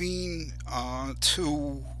intervene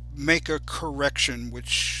to make a correction,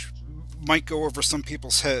 which might go over some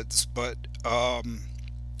people's heads, but to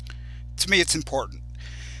me it's important.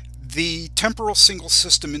 The temporal single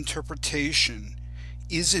system interpretation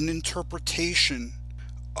is an interpretation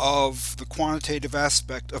of the quantitative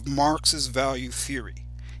aspect of Marx's value theory.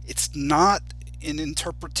 It's not an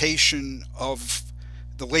interpretation of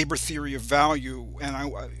the labor theory of value, and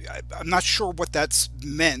I'm not sure what that's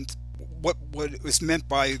meant, what is meant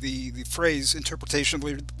by the phrase interpretation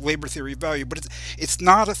of labor theory of value, but it's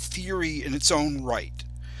not a theory in its own right.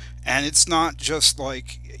 And it's not just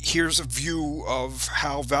like, here's a view of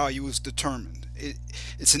how value is determined.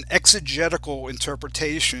 It's an exegetical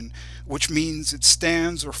interpretation, which means it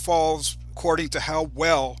stands or falls according to how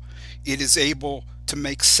well it is able to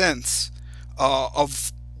make sense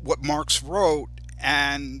of what Marx wrote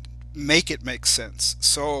and make it make sense.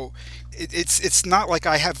 So it's not like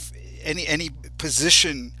I have any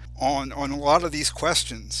position on a lot of these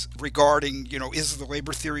questions regarding, is the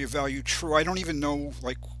labor theory of value true? I don't even know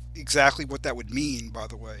like exactly what that would mean, by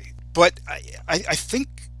the way. But I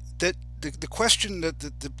think that the question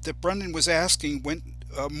that Brendan was asking went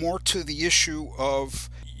more to the issue of,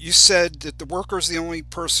 you said that the worker is the only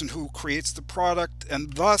person who creates the product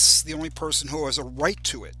and thus the only person who has a right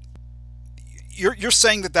to it. You're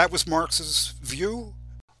saying that was Marx's view?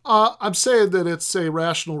 I'm saying that it's a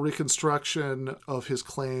rational reconstruction of his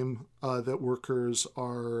claim that workers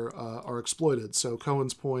are exploited. So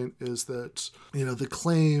Cohen's point is that, the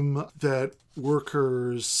claim that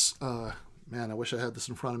workers, man, I wish I had this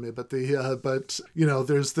in front of me, but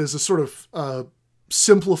there's a sort of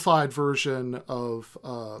simplified version of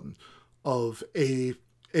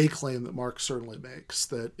a claim that Marx certainly makes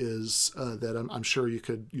that is that I'm sure you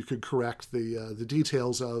could correct the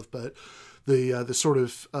details of, but the sort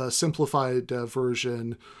of simplified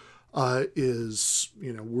version is,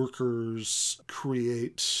 workers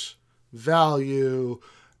create value.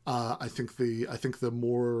 I think the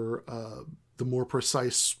more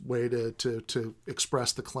precise way to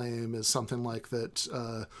express the claim is something like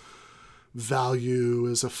that. Value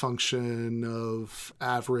is a function of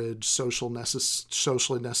average socially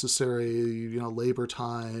necessary, labor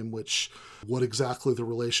time, what exactly the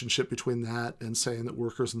relationship between that and saying that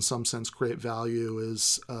workers in some sense create value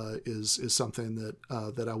is something that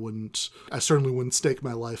I certainly wouldn't stake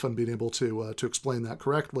my life on being able to explain that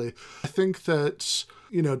correctly. I think that,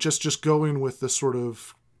 just going with the sort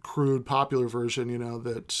of crude popular version,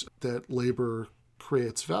 that labor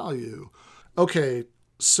creates value. Okay.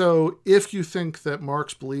 So if you think that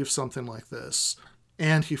Marx believes something like this,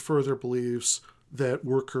 and he further believes that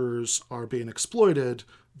workers are being exploited,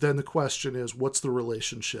 then the question is, what's the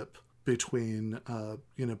relationship between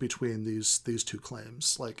these two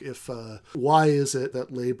claims? Like, why is it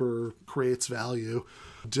that labor creates value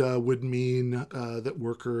would mean that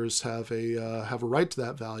workers have a right to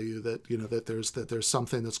that value, that there's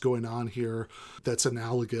something that's going on here that's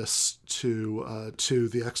analogous to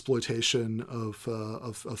the exploitation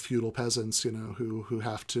of feudal peasants, who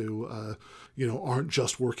have to aren't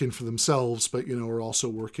just working for themselves, but are also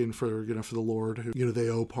working for the lord who they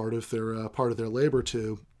owe part of their labor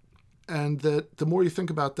to. And that the more you think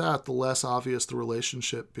about that, the less obvious the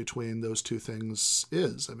relationship between those two things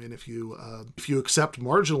is. I mean, if you accept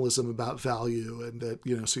marginalism about value, and that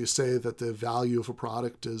so you say that the value of a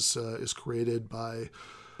product is created by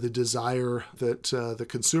the desire that the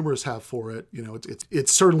consumers have for it, it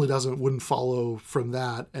certainly wouldn't follow from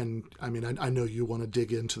that. And I mean, I know you want to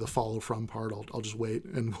dig into the follow from part. I'll just wait,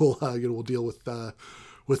 and we'll deal with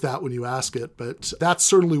that when you ask it. But that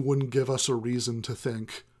certainly wouldn't give us a reason to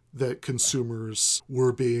think that consumers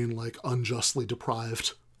were being like unjustly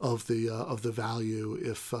deprived of the value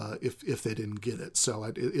if they didn't get it.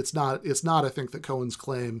 So it's not. I think that Cohen's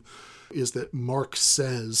claim is that Marx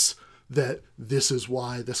says that this is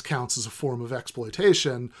why this counts as a form of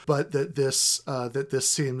exploitation, but that this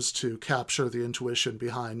seems to capture the intuition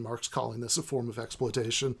behind Marx calling this a form of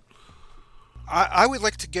exploitation. I would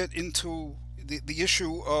like to get into the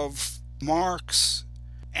issue of Marx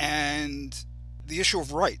and the issue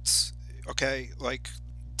of rights. Okay, like,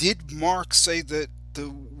 did Marx say that the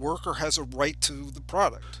worker has a right to the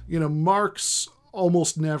product? Marx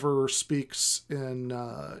almost never speaks in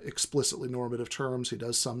explicitly normative terms. He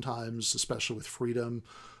does sometimes, especially with freedom.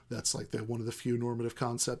 That's like one of the few normative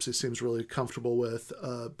concepts he seems really comfortable with.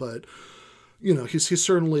 But he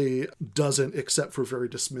certainly doesn't, except for very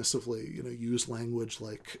dismissively, use language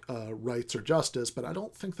like rights or justice. But I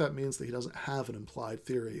don't think that means that he doesn't have an implied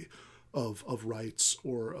theory of rights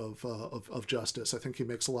or of justice. I think he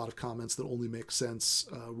makes a lot of comments that only make sense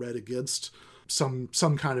read against some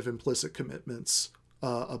kind of implicit commitments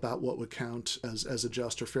about what would count as a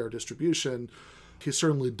just or fair distribution. He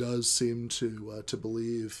certainly does seem to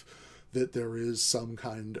believe that there is some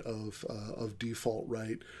kind of default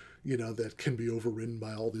right, that can be overridden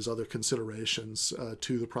by all these other considerations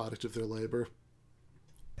to the product of their labor.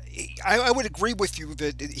 I would agree with you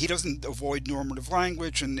that he doesn't avoid normative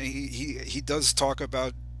language, and he does talk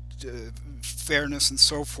about fairness and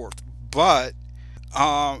so forth. But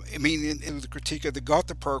in the critique of the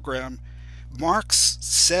Gotha program, Marx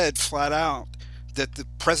said flat out that the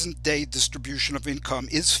present day distribution of income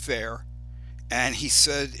is fair, and he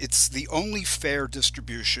said it's the only fair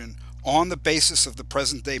distribution on the basis of the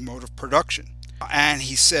present day mode of production. And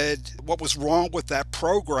he said what was wrong with that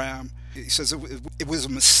program, he says it was a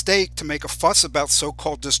mistake to make a fuss about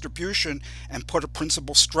so-called distribution and put a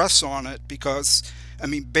principal stress on it, because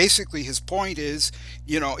basically his point is,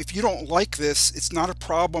 if you don't like this, it's not a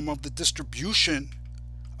problem of the distribution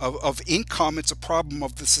of income, it's a problem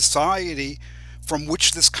of the society from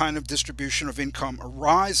which this kind of distribution of income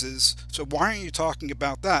arises. So why aren't you talking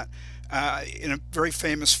about that? In a very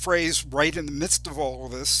famous phrase, right in the midst of all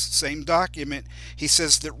of this same document, he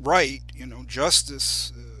says that right,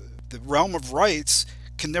 justice, the realm of rights,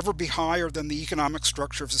 can never be higher than the economic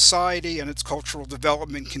structure of society and its cultural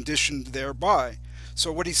development conditioned thereby.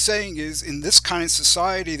 So what he's saying is, in this kind of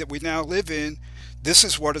society that we now live in, this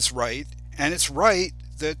is what is right, and it's right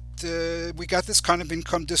that we got this kind of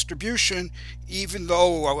income distribution, even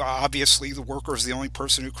though obviously the worker is the only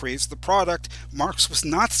person who creates the product. Marx was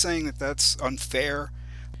not saying that that's unfair.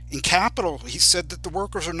 In Capital, he said that the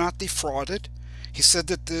workers are not defrauded. He said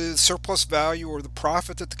that the surplus value or the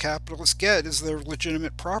profit that the capitalists get is their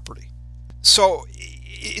legitimate property. So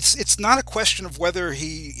it's not a question of whether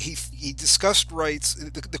he discussed rights.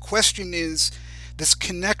 The question is this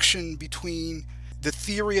connection between the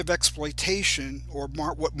theory of exploitation, or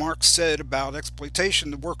what Marx said about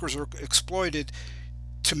exploitation, the workers are exploited,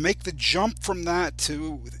 to make the jump from that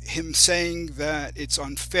to him saying that it's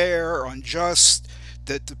unfair, unjust,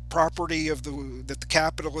 that the property that the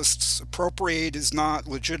capitalists appropriate is not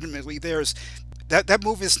legitimately theirs. That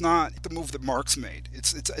move is not the move that Marx made.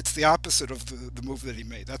 It's the opposite of the move that he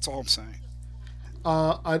made. That's all I'm saying.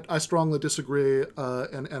 I strongly disagree,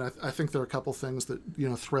 and I think there are a couple things that,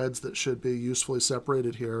 threads that should be usefully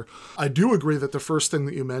separated here. I do agree that the first thing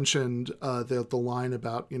that you mentioned, the line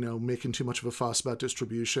about making too much of a fuss about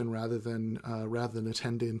distribution rather than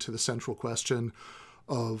attending to the central question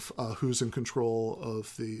of who's in control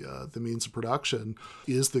of the means of production,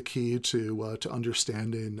 is the key to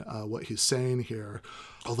understanding what he's saying here.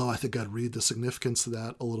 Although I think I'd read the significance of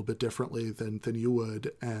that a little bit differently than you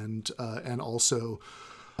would, and also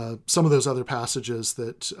some of those other passages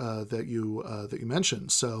that you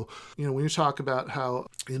mentioned. So when you talk about how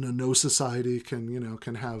no society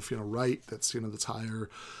can have right that's higher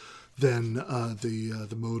than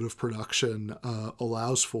the mode of production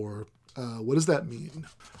allows for. What does that mean?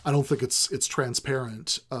 I don't think it's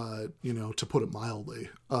transparent, to put it mildly,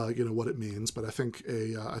 what it means. But I think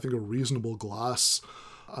a reasonable gloss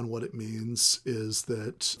on what it means is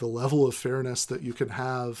that the level of fairness that you can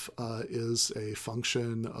have is a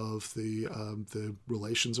function of the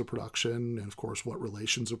relations of production, and of course, what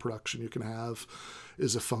relations of production you can have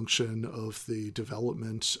is a function of the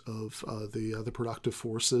development of the productive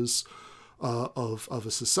forces of a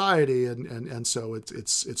society, and so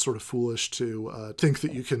it's sort of foolish to think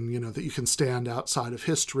that you can stand outside of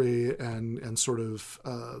history and sort of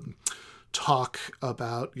talk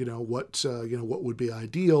about what would be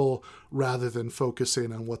ideal, rather than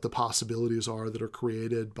focusing on what the possibilities are that are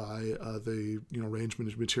created by the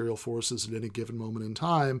arrangement of material forces at any given moment in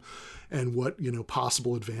time, and what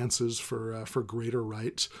possible advances for greater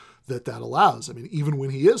right that allows. Even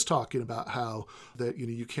when he is talking about how that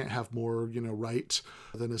you can't have more right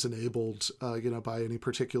than is enabled by any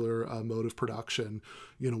particular mode of production,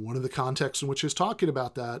 one of the contexts in which he's talking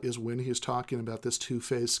about that is when he's talking about this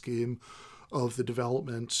two-phase scheme of the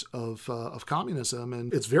development of communism,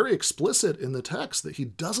 and it's very explicit in the text that he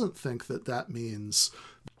doesn't think that means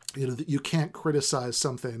that you can't criticize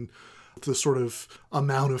something, the sort of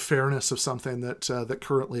amount of fairness of something that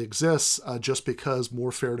currently exists, just because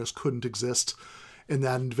more fairness couldn't exist in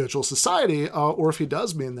that individual society, or if he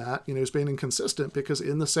does mean that, he's being inconsistent, because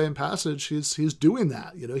in the same passage he's doing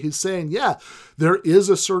that. He's saying, there is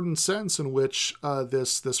a certain sense in which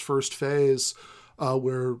this first phase,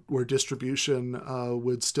 where distribution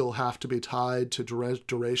would still have to be tied to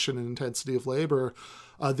duration and intensity of labor,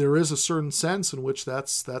 There is a certain sense in which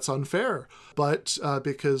that's unfair, but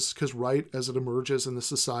because right as it emerges in the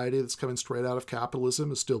society that's coming straight out of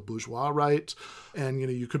capitalism is still bourgeois right, and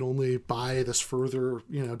you can only buy this further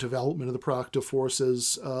development of the productive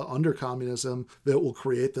forces under communism that will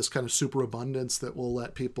create this kind of superabundance that will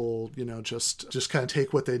let people just kind of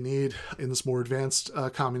take what they need in this more advanced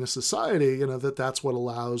communist society. That's what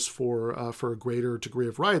allows for a greater degree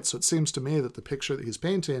of rights. So it seems to me that the picture that he's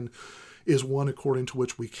painting is one according to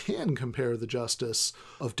which we can compare the justice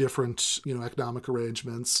of different, economic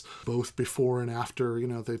arrangements, both before and after,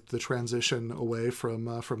 the transition away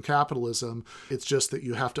from capitalism. It's just that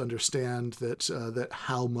you have to understand that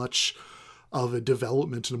how much of a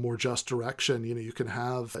development in a more just direction, you can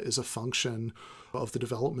have is a function of the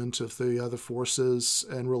development of the forces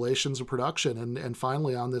and relations of production. And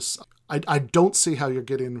finally on this, I don't see how you're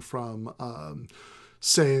getting from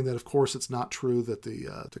saying that, of course, it's not true that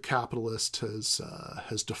the capitalist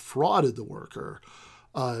has defrauded the worker,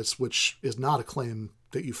 which is not a claim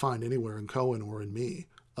that you find anywhere in Cohen or in me,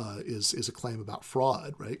 is a claim about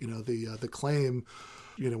fraud, right? The claim,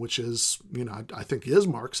 which is, I think is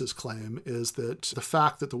Marx's claim, is that the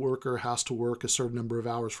fact that the worker has to work a certain number of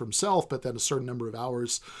hours for himself, but then a certain number of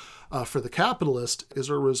hours for the capitalist is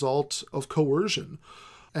a result of coercion.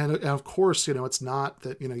 And of course, it's not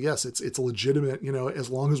that, yes, it's legitimate, as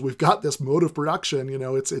long as we've got this mode of production,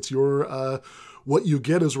 it's your, what you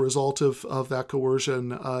get as a result of that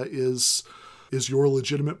coercion is your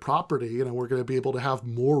legitimate property. We're going to be able to have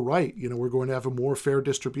more right. We're going to have a more fair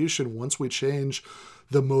distribution once we change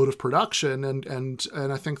the mode of production. And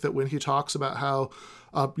I think that when he talks about how,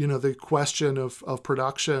 the question of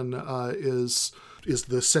production is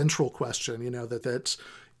the central question, that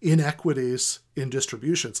inequities in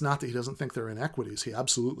distribution. It's not that he doesn't think there are inequities. He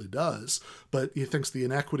absolutely does. But he thinks the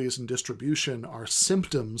inequities in distribution are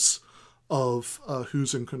symptoms of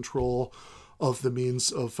who's in control of the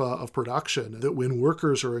means of production. That when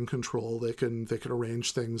workers are in control, they can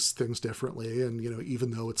arrange things differently. And even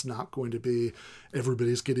though it's not going to be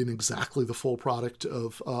everybody's getting exactly the full product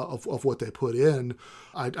of what they put in,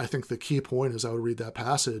 I think the key point, as I would read that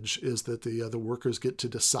passage, is that the workers get to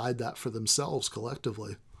decide that for themselves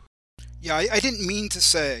collectively. Yeah, I didn't mean to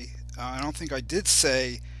say, I don't think I did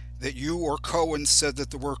say that you or Cohen said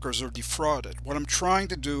that the workers are defrauded. What I'm trying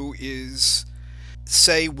to do is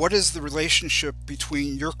say, what is the relationship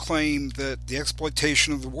between your claim that the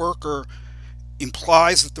exploitation of the worker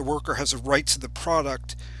implies that the worker has a right to the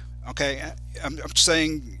product? Okay, I'm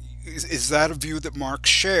saying, is that a view that Marx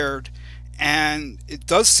shared? And it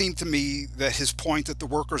does seem to me that his point that the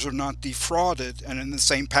workers are not defrauded, and in the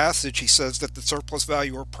same passage he says that the surplus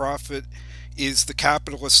value or profit is the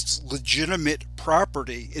capitalist's legitimate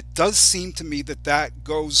property. It does seem to me that that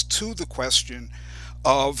goes to the question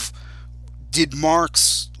of, did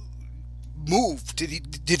Marx move?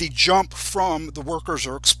 Did he jump from the workers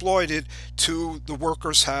are exploited to the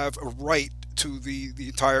workers have a right to the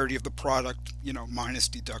entirety of the product, minus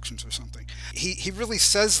deductions or something? He really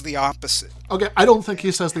says the opposite. Okay, I don't think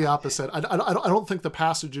he says the opposite. I don't think the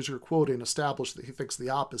passages you're quoting establish that he thinks the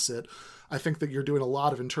opposite. I think that you're doing a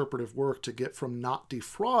lot of interpretive work to get from not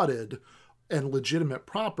defrauded and legitimate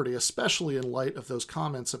property, especially in light of those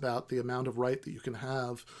comments about the amount of right that you can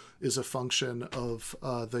have is a function of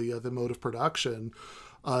the mode of production.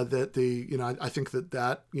 I think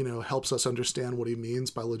that helps us understand what he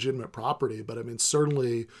means by legitimate property. But I mean,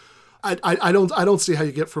 certainly, I don't see how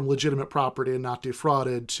you get from legitimate property and not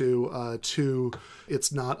defrauded to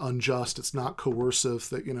it's not unjust, it's not coercive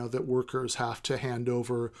that that workers have to hand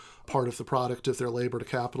over part of the product of their labor to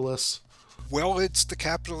capitalists. Well, it's the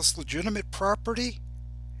capitalist's legitimate property.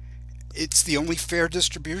 It's the only fair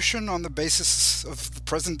distribution on the basis of the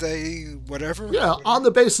present day whatever. Yeah, on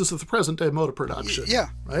the basis of the present day mode of production. Yeah.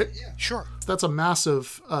 Right? Yeah, sure. That's a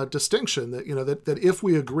massive distinction that if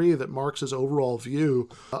we agree that Marx's overall view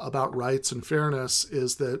about rights and fairness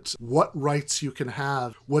is that what rights you can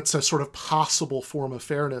have, what's a sort of possible form of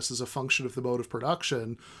fairness is a function of the mode of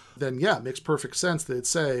production, then yeah, it makes perfect sense that they'd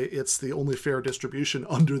say it's the only fair distribution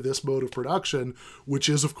under this mode of production, which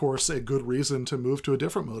is, of course, a good reason to move to a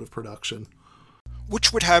different mode of production.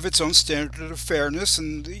 Which would have its own standard of fairness.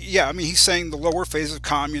 And yeah, I mean, he's saying the lower phase of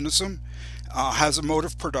communism has a mode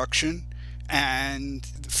of production, and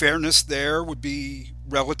fairness there would be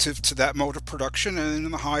relative to that mode of production. And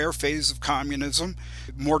in the higher phase of communism,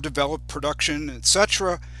 more developed production,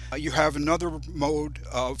 etc., you have another mode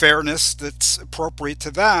of fairness that's appropriate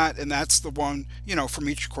to that, and that's the one, from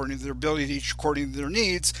each according to their ability, each according to their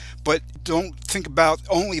needs. But don't think about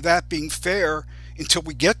only that being fair. Until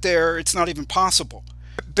we get there, it's not even possible.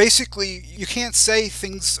 Basically, you can't say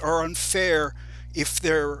things are unfair, if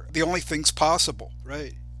they're the only things possible,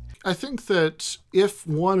 right? I think that if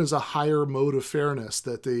one is a higher mode of fairness,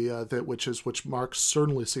 that which Marx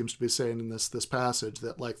certainly seems to be saying in this passage,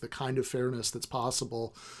 that like the kind of fairness that's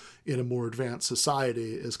possible in a more advanced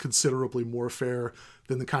society is considerably more fair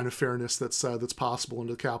than the kind of fairness that's possible in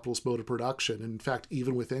the capitalist mode of production. And in fact,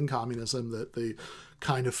 even within communism, that the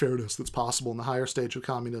kind of fairness that's possible in the higher stage of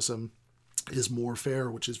communism is more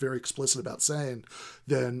fair, which is very explicit about saying,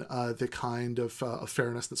 than the kind of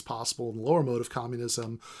fairness that's possible in the lower mode of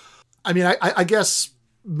communism. I mean, I guess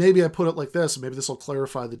maybe I put it like this, and maybe this will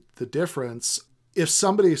clarify the difference. If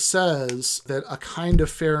somebody says that a kind of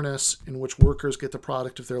fairness in which workers get the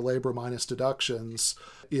product of their labor minus deductions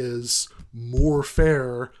is more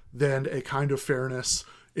fair than a kind of fairness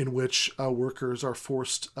in which workers are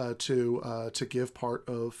forced to give part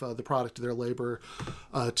of the product of their labor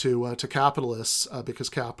to capitalists because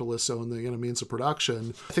capitalists own the means of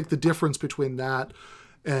production, I think the difference between that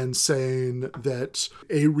and saying that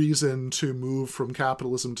a reason to move from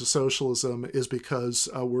capitalism to socialism is because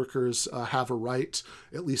workers have a right,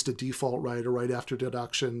 at least a default right, a right after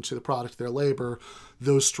deduction to the product of their labor,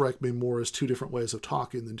 those strike me more as two different ways of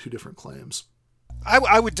talking than two different claims.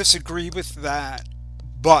 I would disagree with that,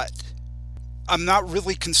 but I'm not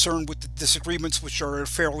really concerned with the disagreements which are at a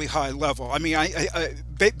fairly high level. I mean,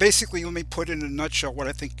 basically, let me put in a nutshell what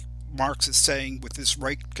I think Marx is saying with this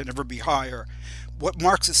right can never be higher. What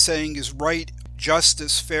Marx is saying is right,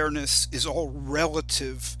 justice, fairness is all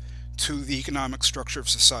relative to the economic structure of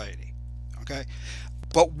society. Okay?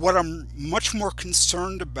 But what I'm much more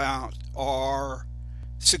concerned about are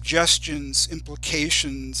suggestions,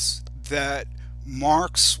 implications that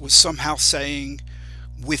Marx was somehow saying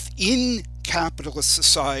within capitalist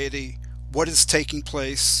society, what is taking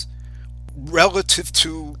place relative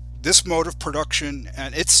to this mode of production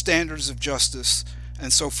and its standards of justice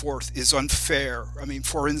and so forth is unfair. I mean,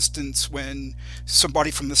 for instance, when somebody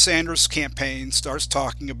from the Sanders campaign starts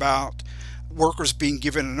talking about workers being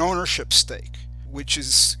given an ownership stake, which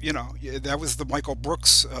is, that was the Michael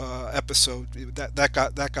Brooks episode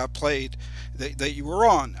that got played that you were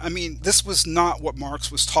on. I mean, this was not what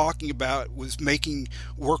Marx was talking about, was making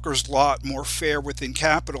workers' lot more fair within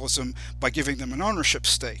capitalism by giving them an ownership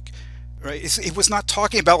stake. Right? It was not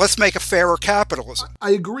talking about let's make a fairer capitalism.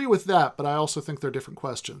 I agree with that, but I also think they're different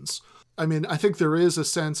questions. I mean, I think there is a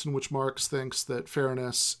sense in which Marx thinks that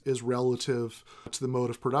fairness is relative to the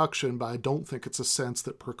mode of production, but I don't think it's a sense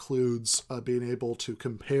that precludes being able to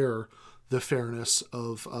compare the fairness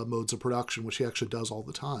of modes of production, which he actually does all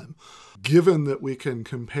the time. Given that we can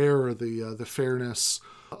compare the fairness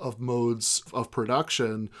of modes of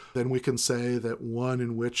production, then we can say that one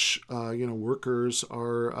in which workers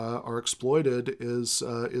are exploited is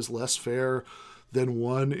less fair than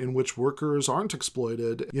one in which workers aren't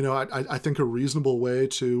exploited. I think a reasonable way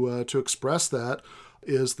to express that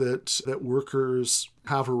is that workers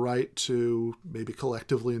have a right to maybe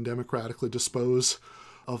collectively and democratically dispose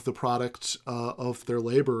of the product of their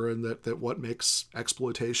labor, and that what makes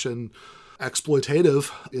exploitation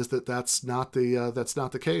exploitative is that's not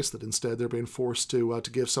the case, that instead they're being forced to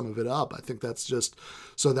give some of it up. I think that's just,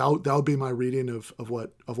 so that would be my reading of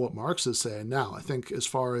what Marx is saying. Now, I think as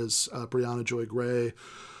far as Brianna Joy Gray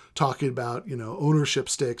talking about ownership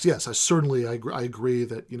stakes, yes, I agree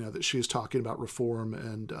that that she's talking about reform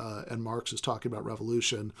and Marx is talking about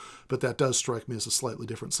revolution, but that does strike me as a slightly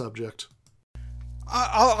different subject.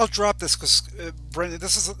 I'll drop this because, Brendan,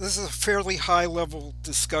 this is a fairly high level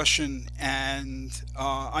discussion, and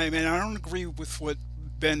I don't agree with what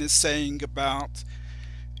Ben is saying about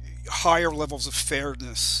higher levels of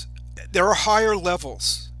fairness. There are higher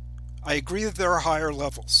levels. I agree that there are higher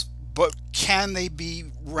levels, but can they be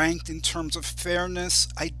ranked in terms of fairness?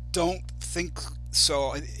 I don't think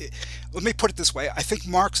so. Let me put it this way. I think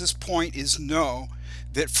Marx's point is no,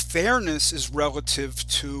 that fairness is relative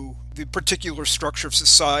to the particular structure of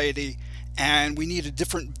society, and we need a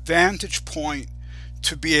different vantage point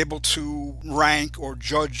to be able to rank or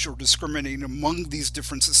judge or discriminate among these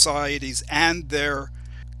different societies and their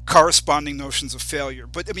corresponding notions of failure.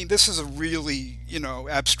 But I mean, this is a really,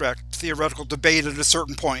 abstract theoretical debate at a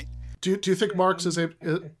certain point. Do you think Marx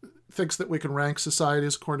thinks that we can rank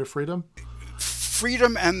societies according to freedom?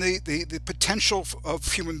 Freedom and the potential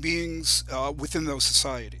of human beings within those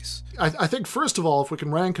societies. I think, first of all, if we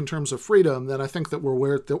can rank in terms of freedom, then I think that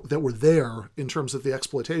we're there in terms of the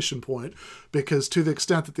exploitation point, because to the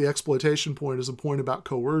extent that the exploitation point is a point about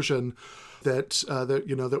coercion,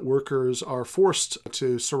 that workers are forced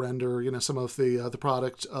to surrender, some of the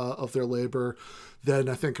product of their labor, then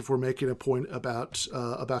I think if we're making a point about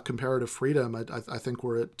comparative freedom, I think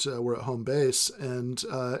we're at home base, and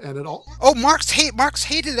it all. Oh, Marx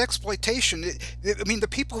hated exploitation. I mean, the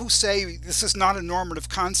people who say this is not a normative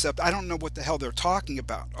concept, I don't know what the hell they're talking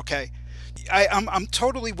about. Okay, I'm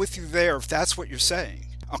totally with you there if that's what you're saying.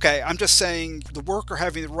 Okay, I'm just saying the worker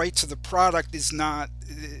having the right to the product is not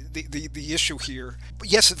the issue here. But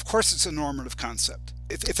yes, of course, it's a normative concept.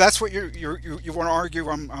 If that's what you want to argue,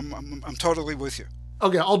 I'm totally with you.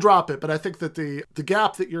 Okay, I'll drop it, but I think that the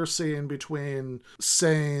gap that you're seeing between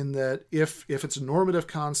saying that if it's a normative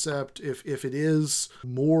concept, if it is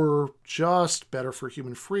more just better for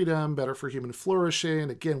human freedom, better for human flourishing,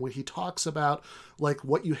 again, when he talks about like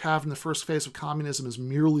what you have in the first phase of communism is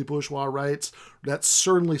merely bourgeois rights, that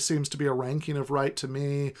certainly seems to be a ranking of right to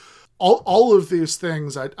me. All of these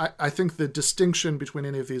things, I think the distinction between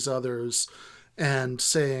any of these others and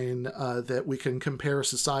saying that we can compare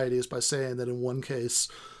societies by saying that in one case,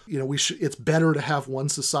 it's better to have one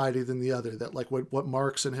society than the other. That like what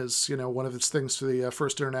Marx in his, one of his things to the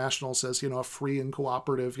First International says, a free and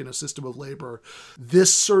cooperative, system of labor.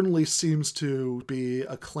 This certainly seems to be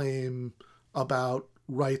a claim about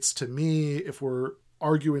rights to me. If we're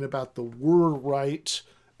arguing about the word right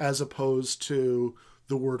as opposed to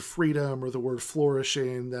the word freedom or the word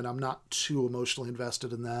flourishing, then I'm not too emotionally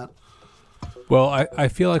invested in that. Well, I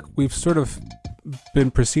feel like we've sort of been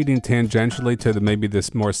proceeding tangentially to maybe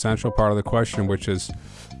this more central part of the question, which is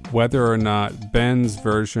whether or not Ben's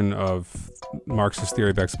version of Marx's theory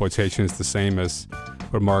of exploitation is the same as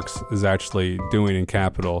what Marx is actually doing in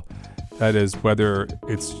Capital. That is, whether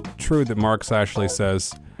it's true that Marx actually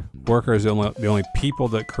says workers are the only people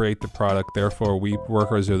that create the product, therefore we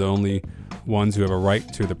workers are the only ones who have a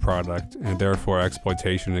right to the product, and therefore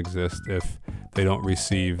exploitation exists if they don't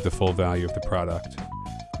receive the full value of the product.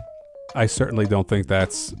 I certainly don't think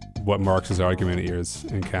that's what Marx's argument is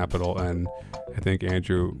in Capital, and I think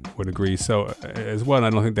Andrew would agree. So as well, I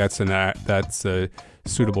don't think that's a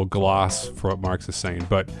suitable gloss for what Marx is saying.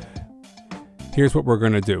 But here's what we're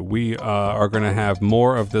going to do. We are going to have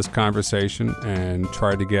more of this conversation and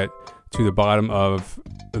try to get to the bottom of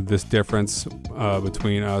this difference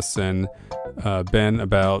between us and Ben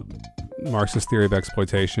about Marx's theory of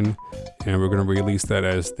exploitation, and we're going to release that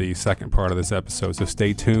as the second part of this episode. So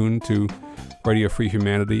stay tuned to Radio Free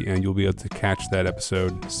Humanity, and you'll be able to catch that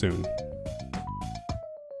episode soon.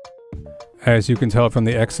 As you can tell from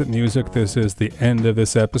the exit music, this is the end of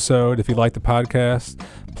this episode. If you like the podcast,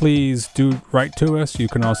 please do write to us. You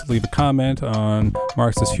can also leave a comment on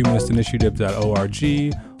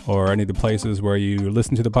MarxistHumanistInitiative.org or any of the places where you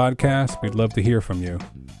listen to the podcast. We'd love to hear from you.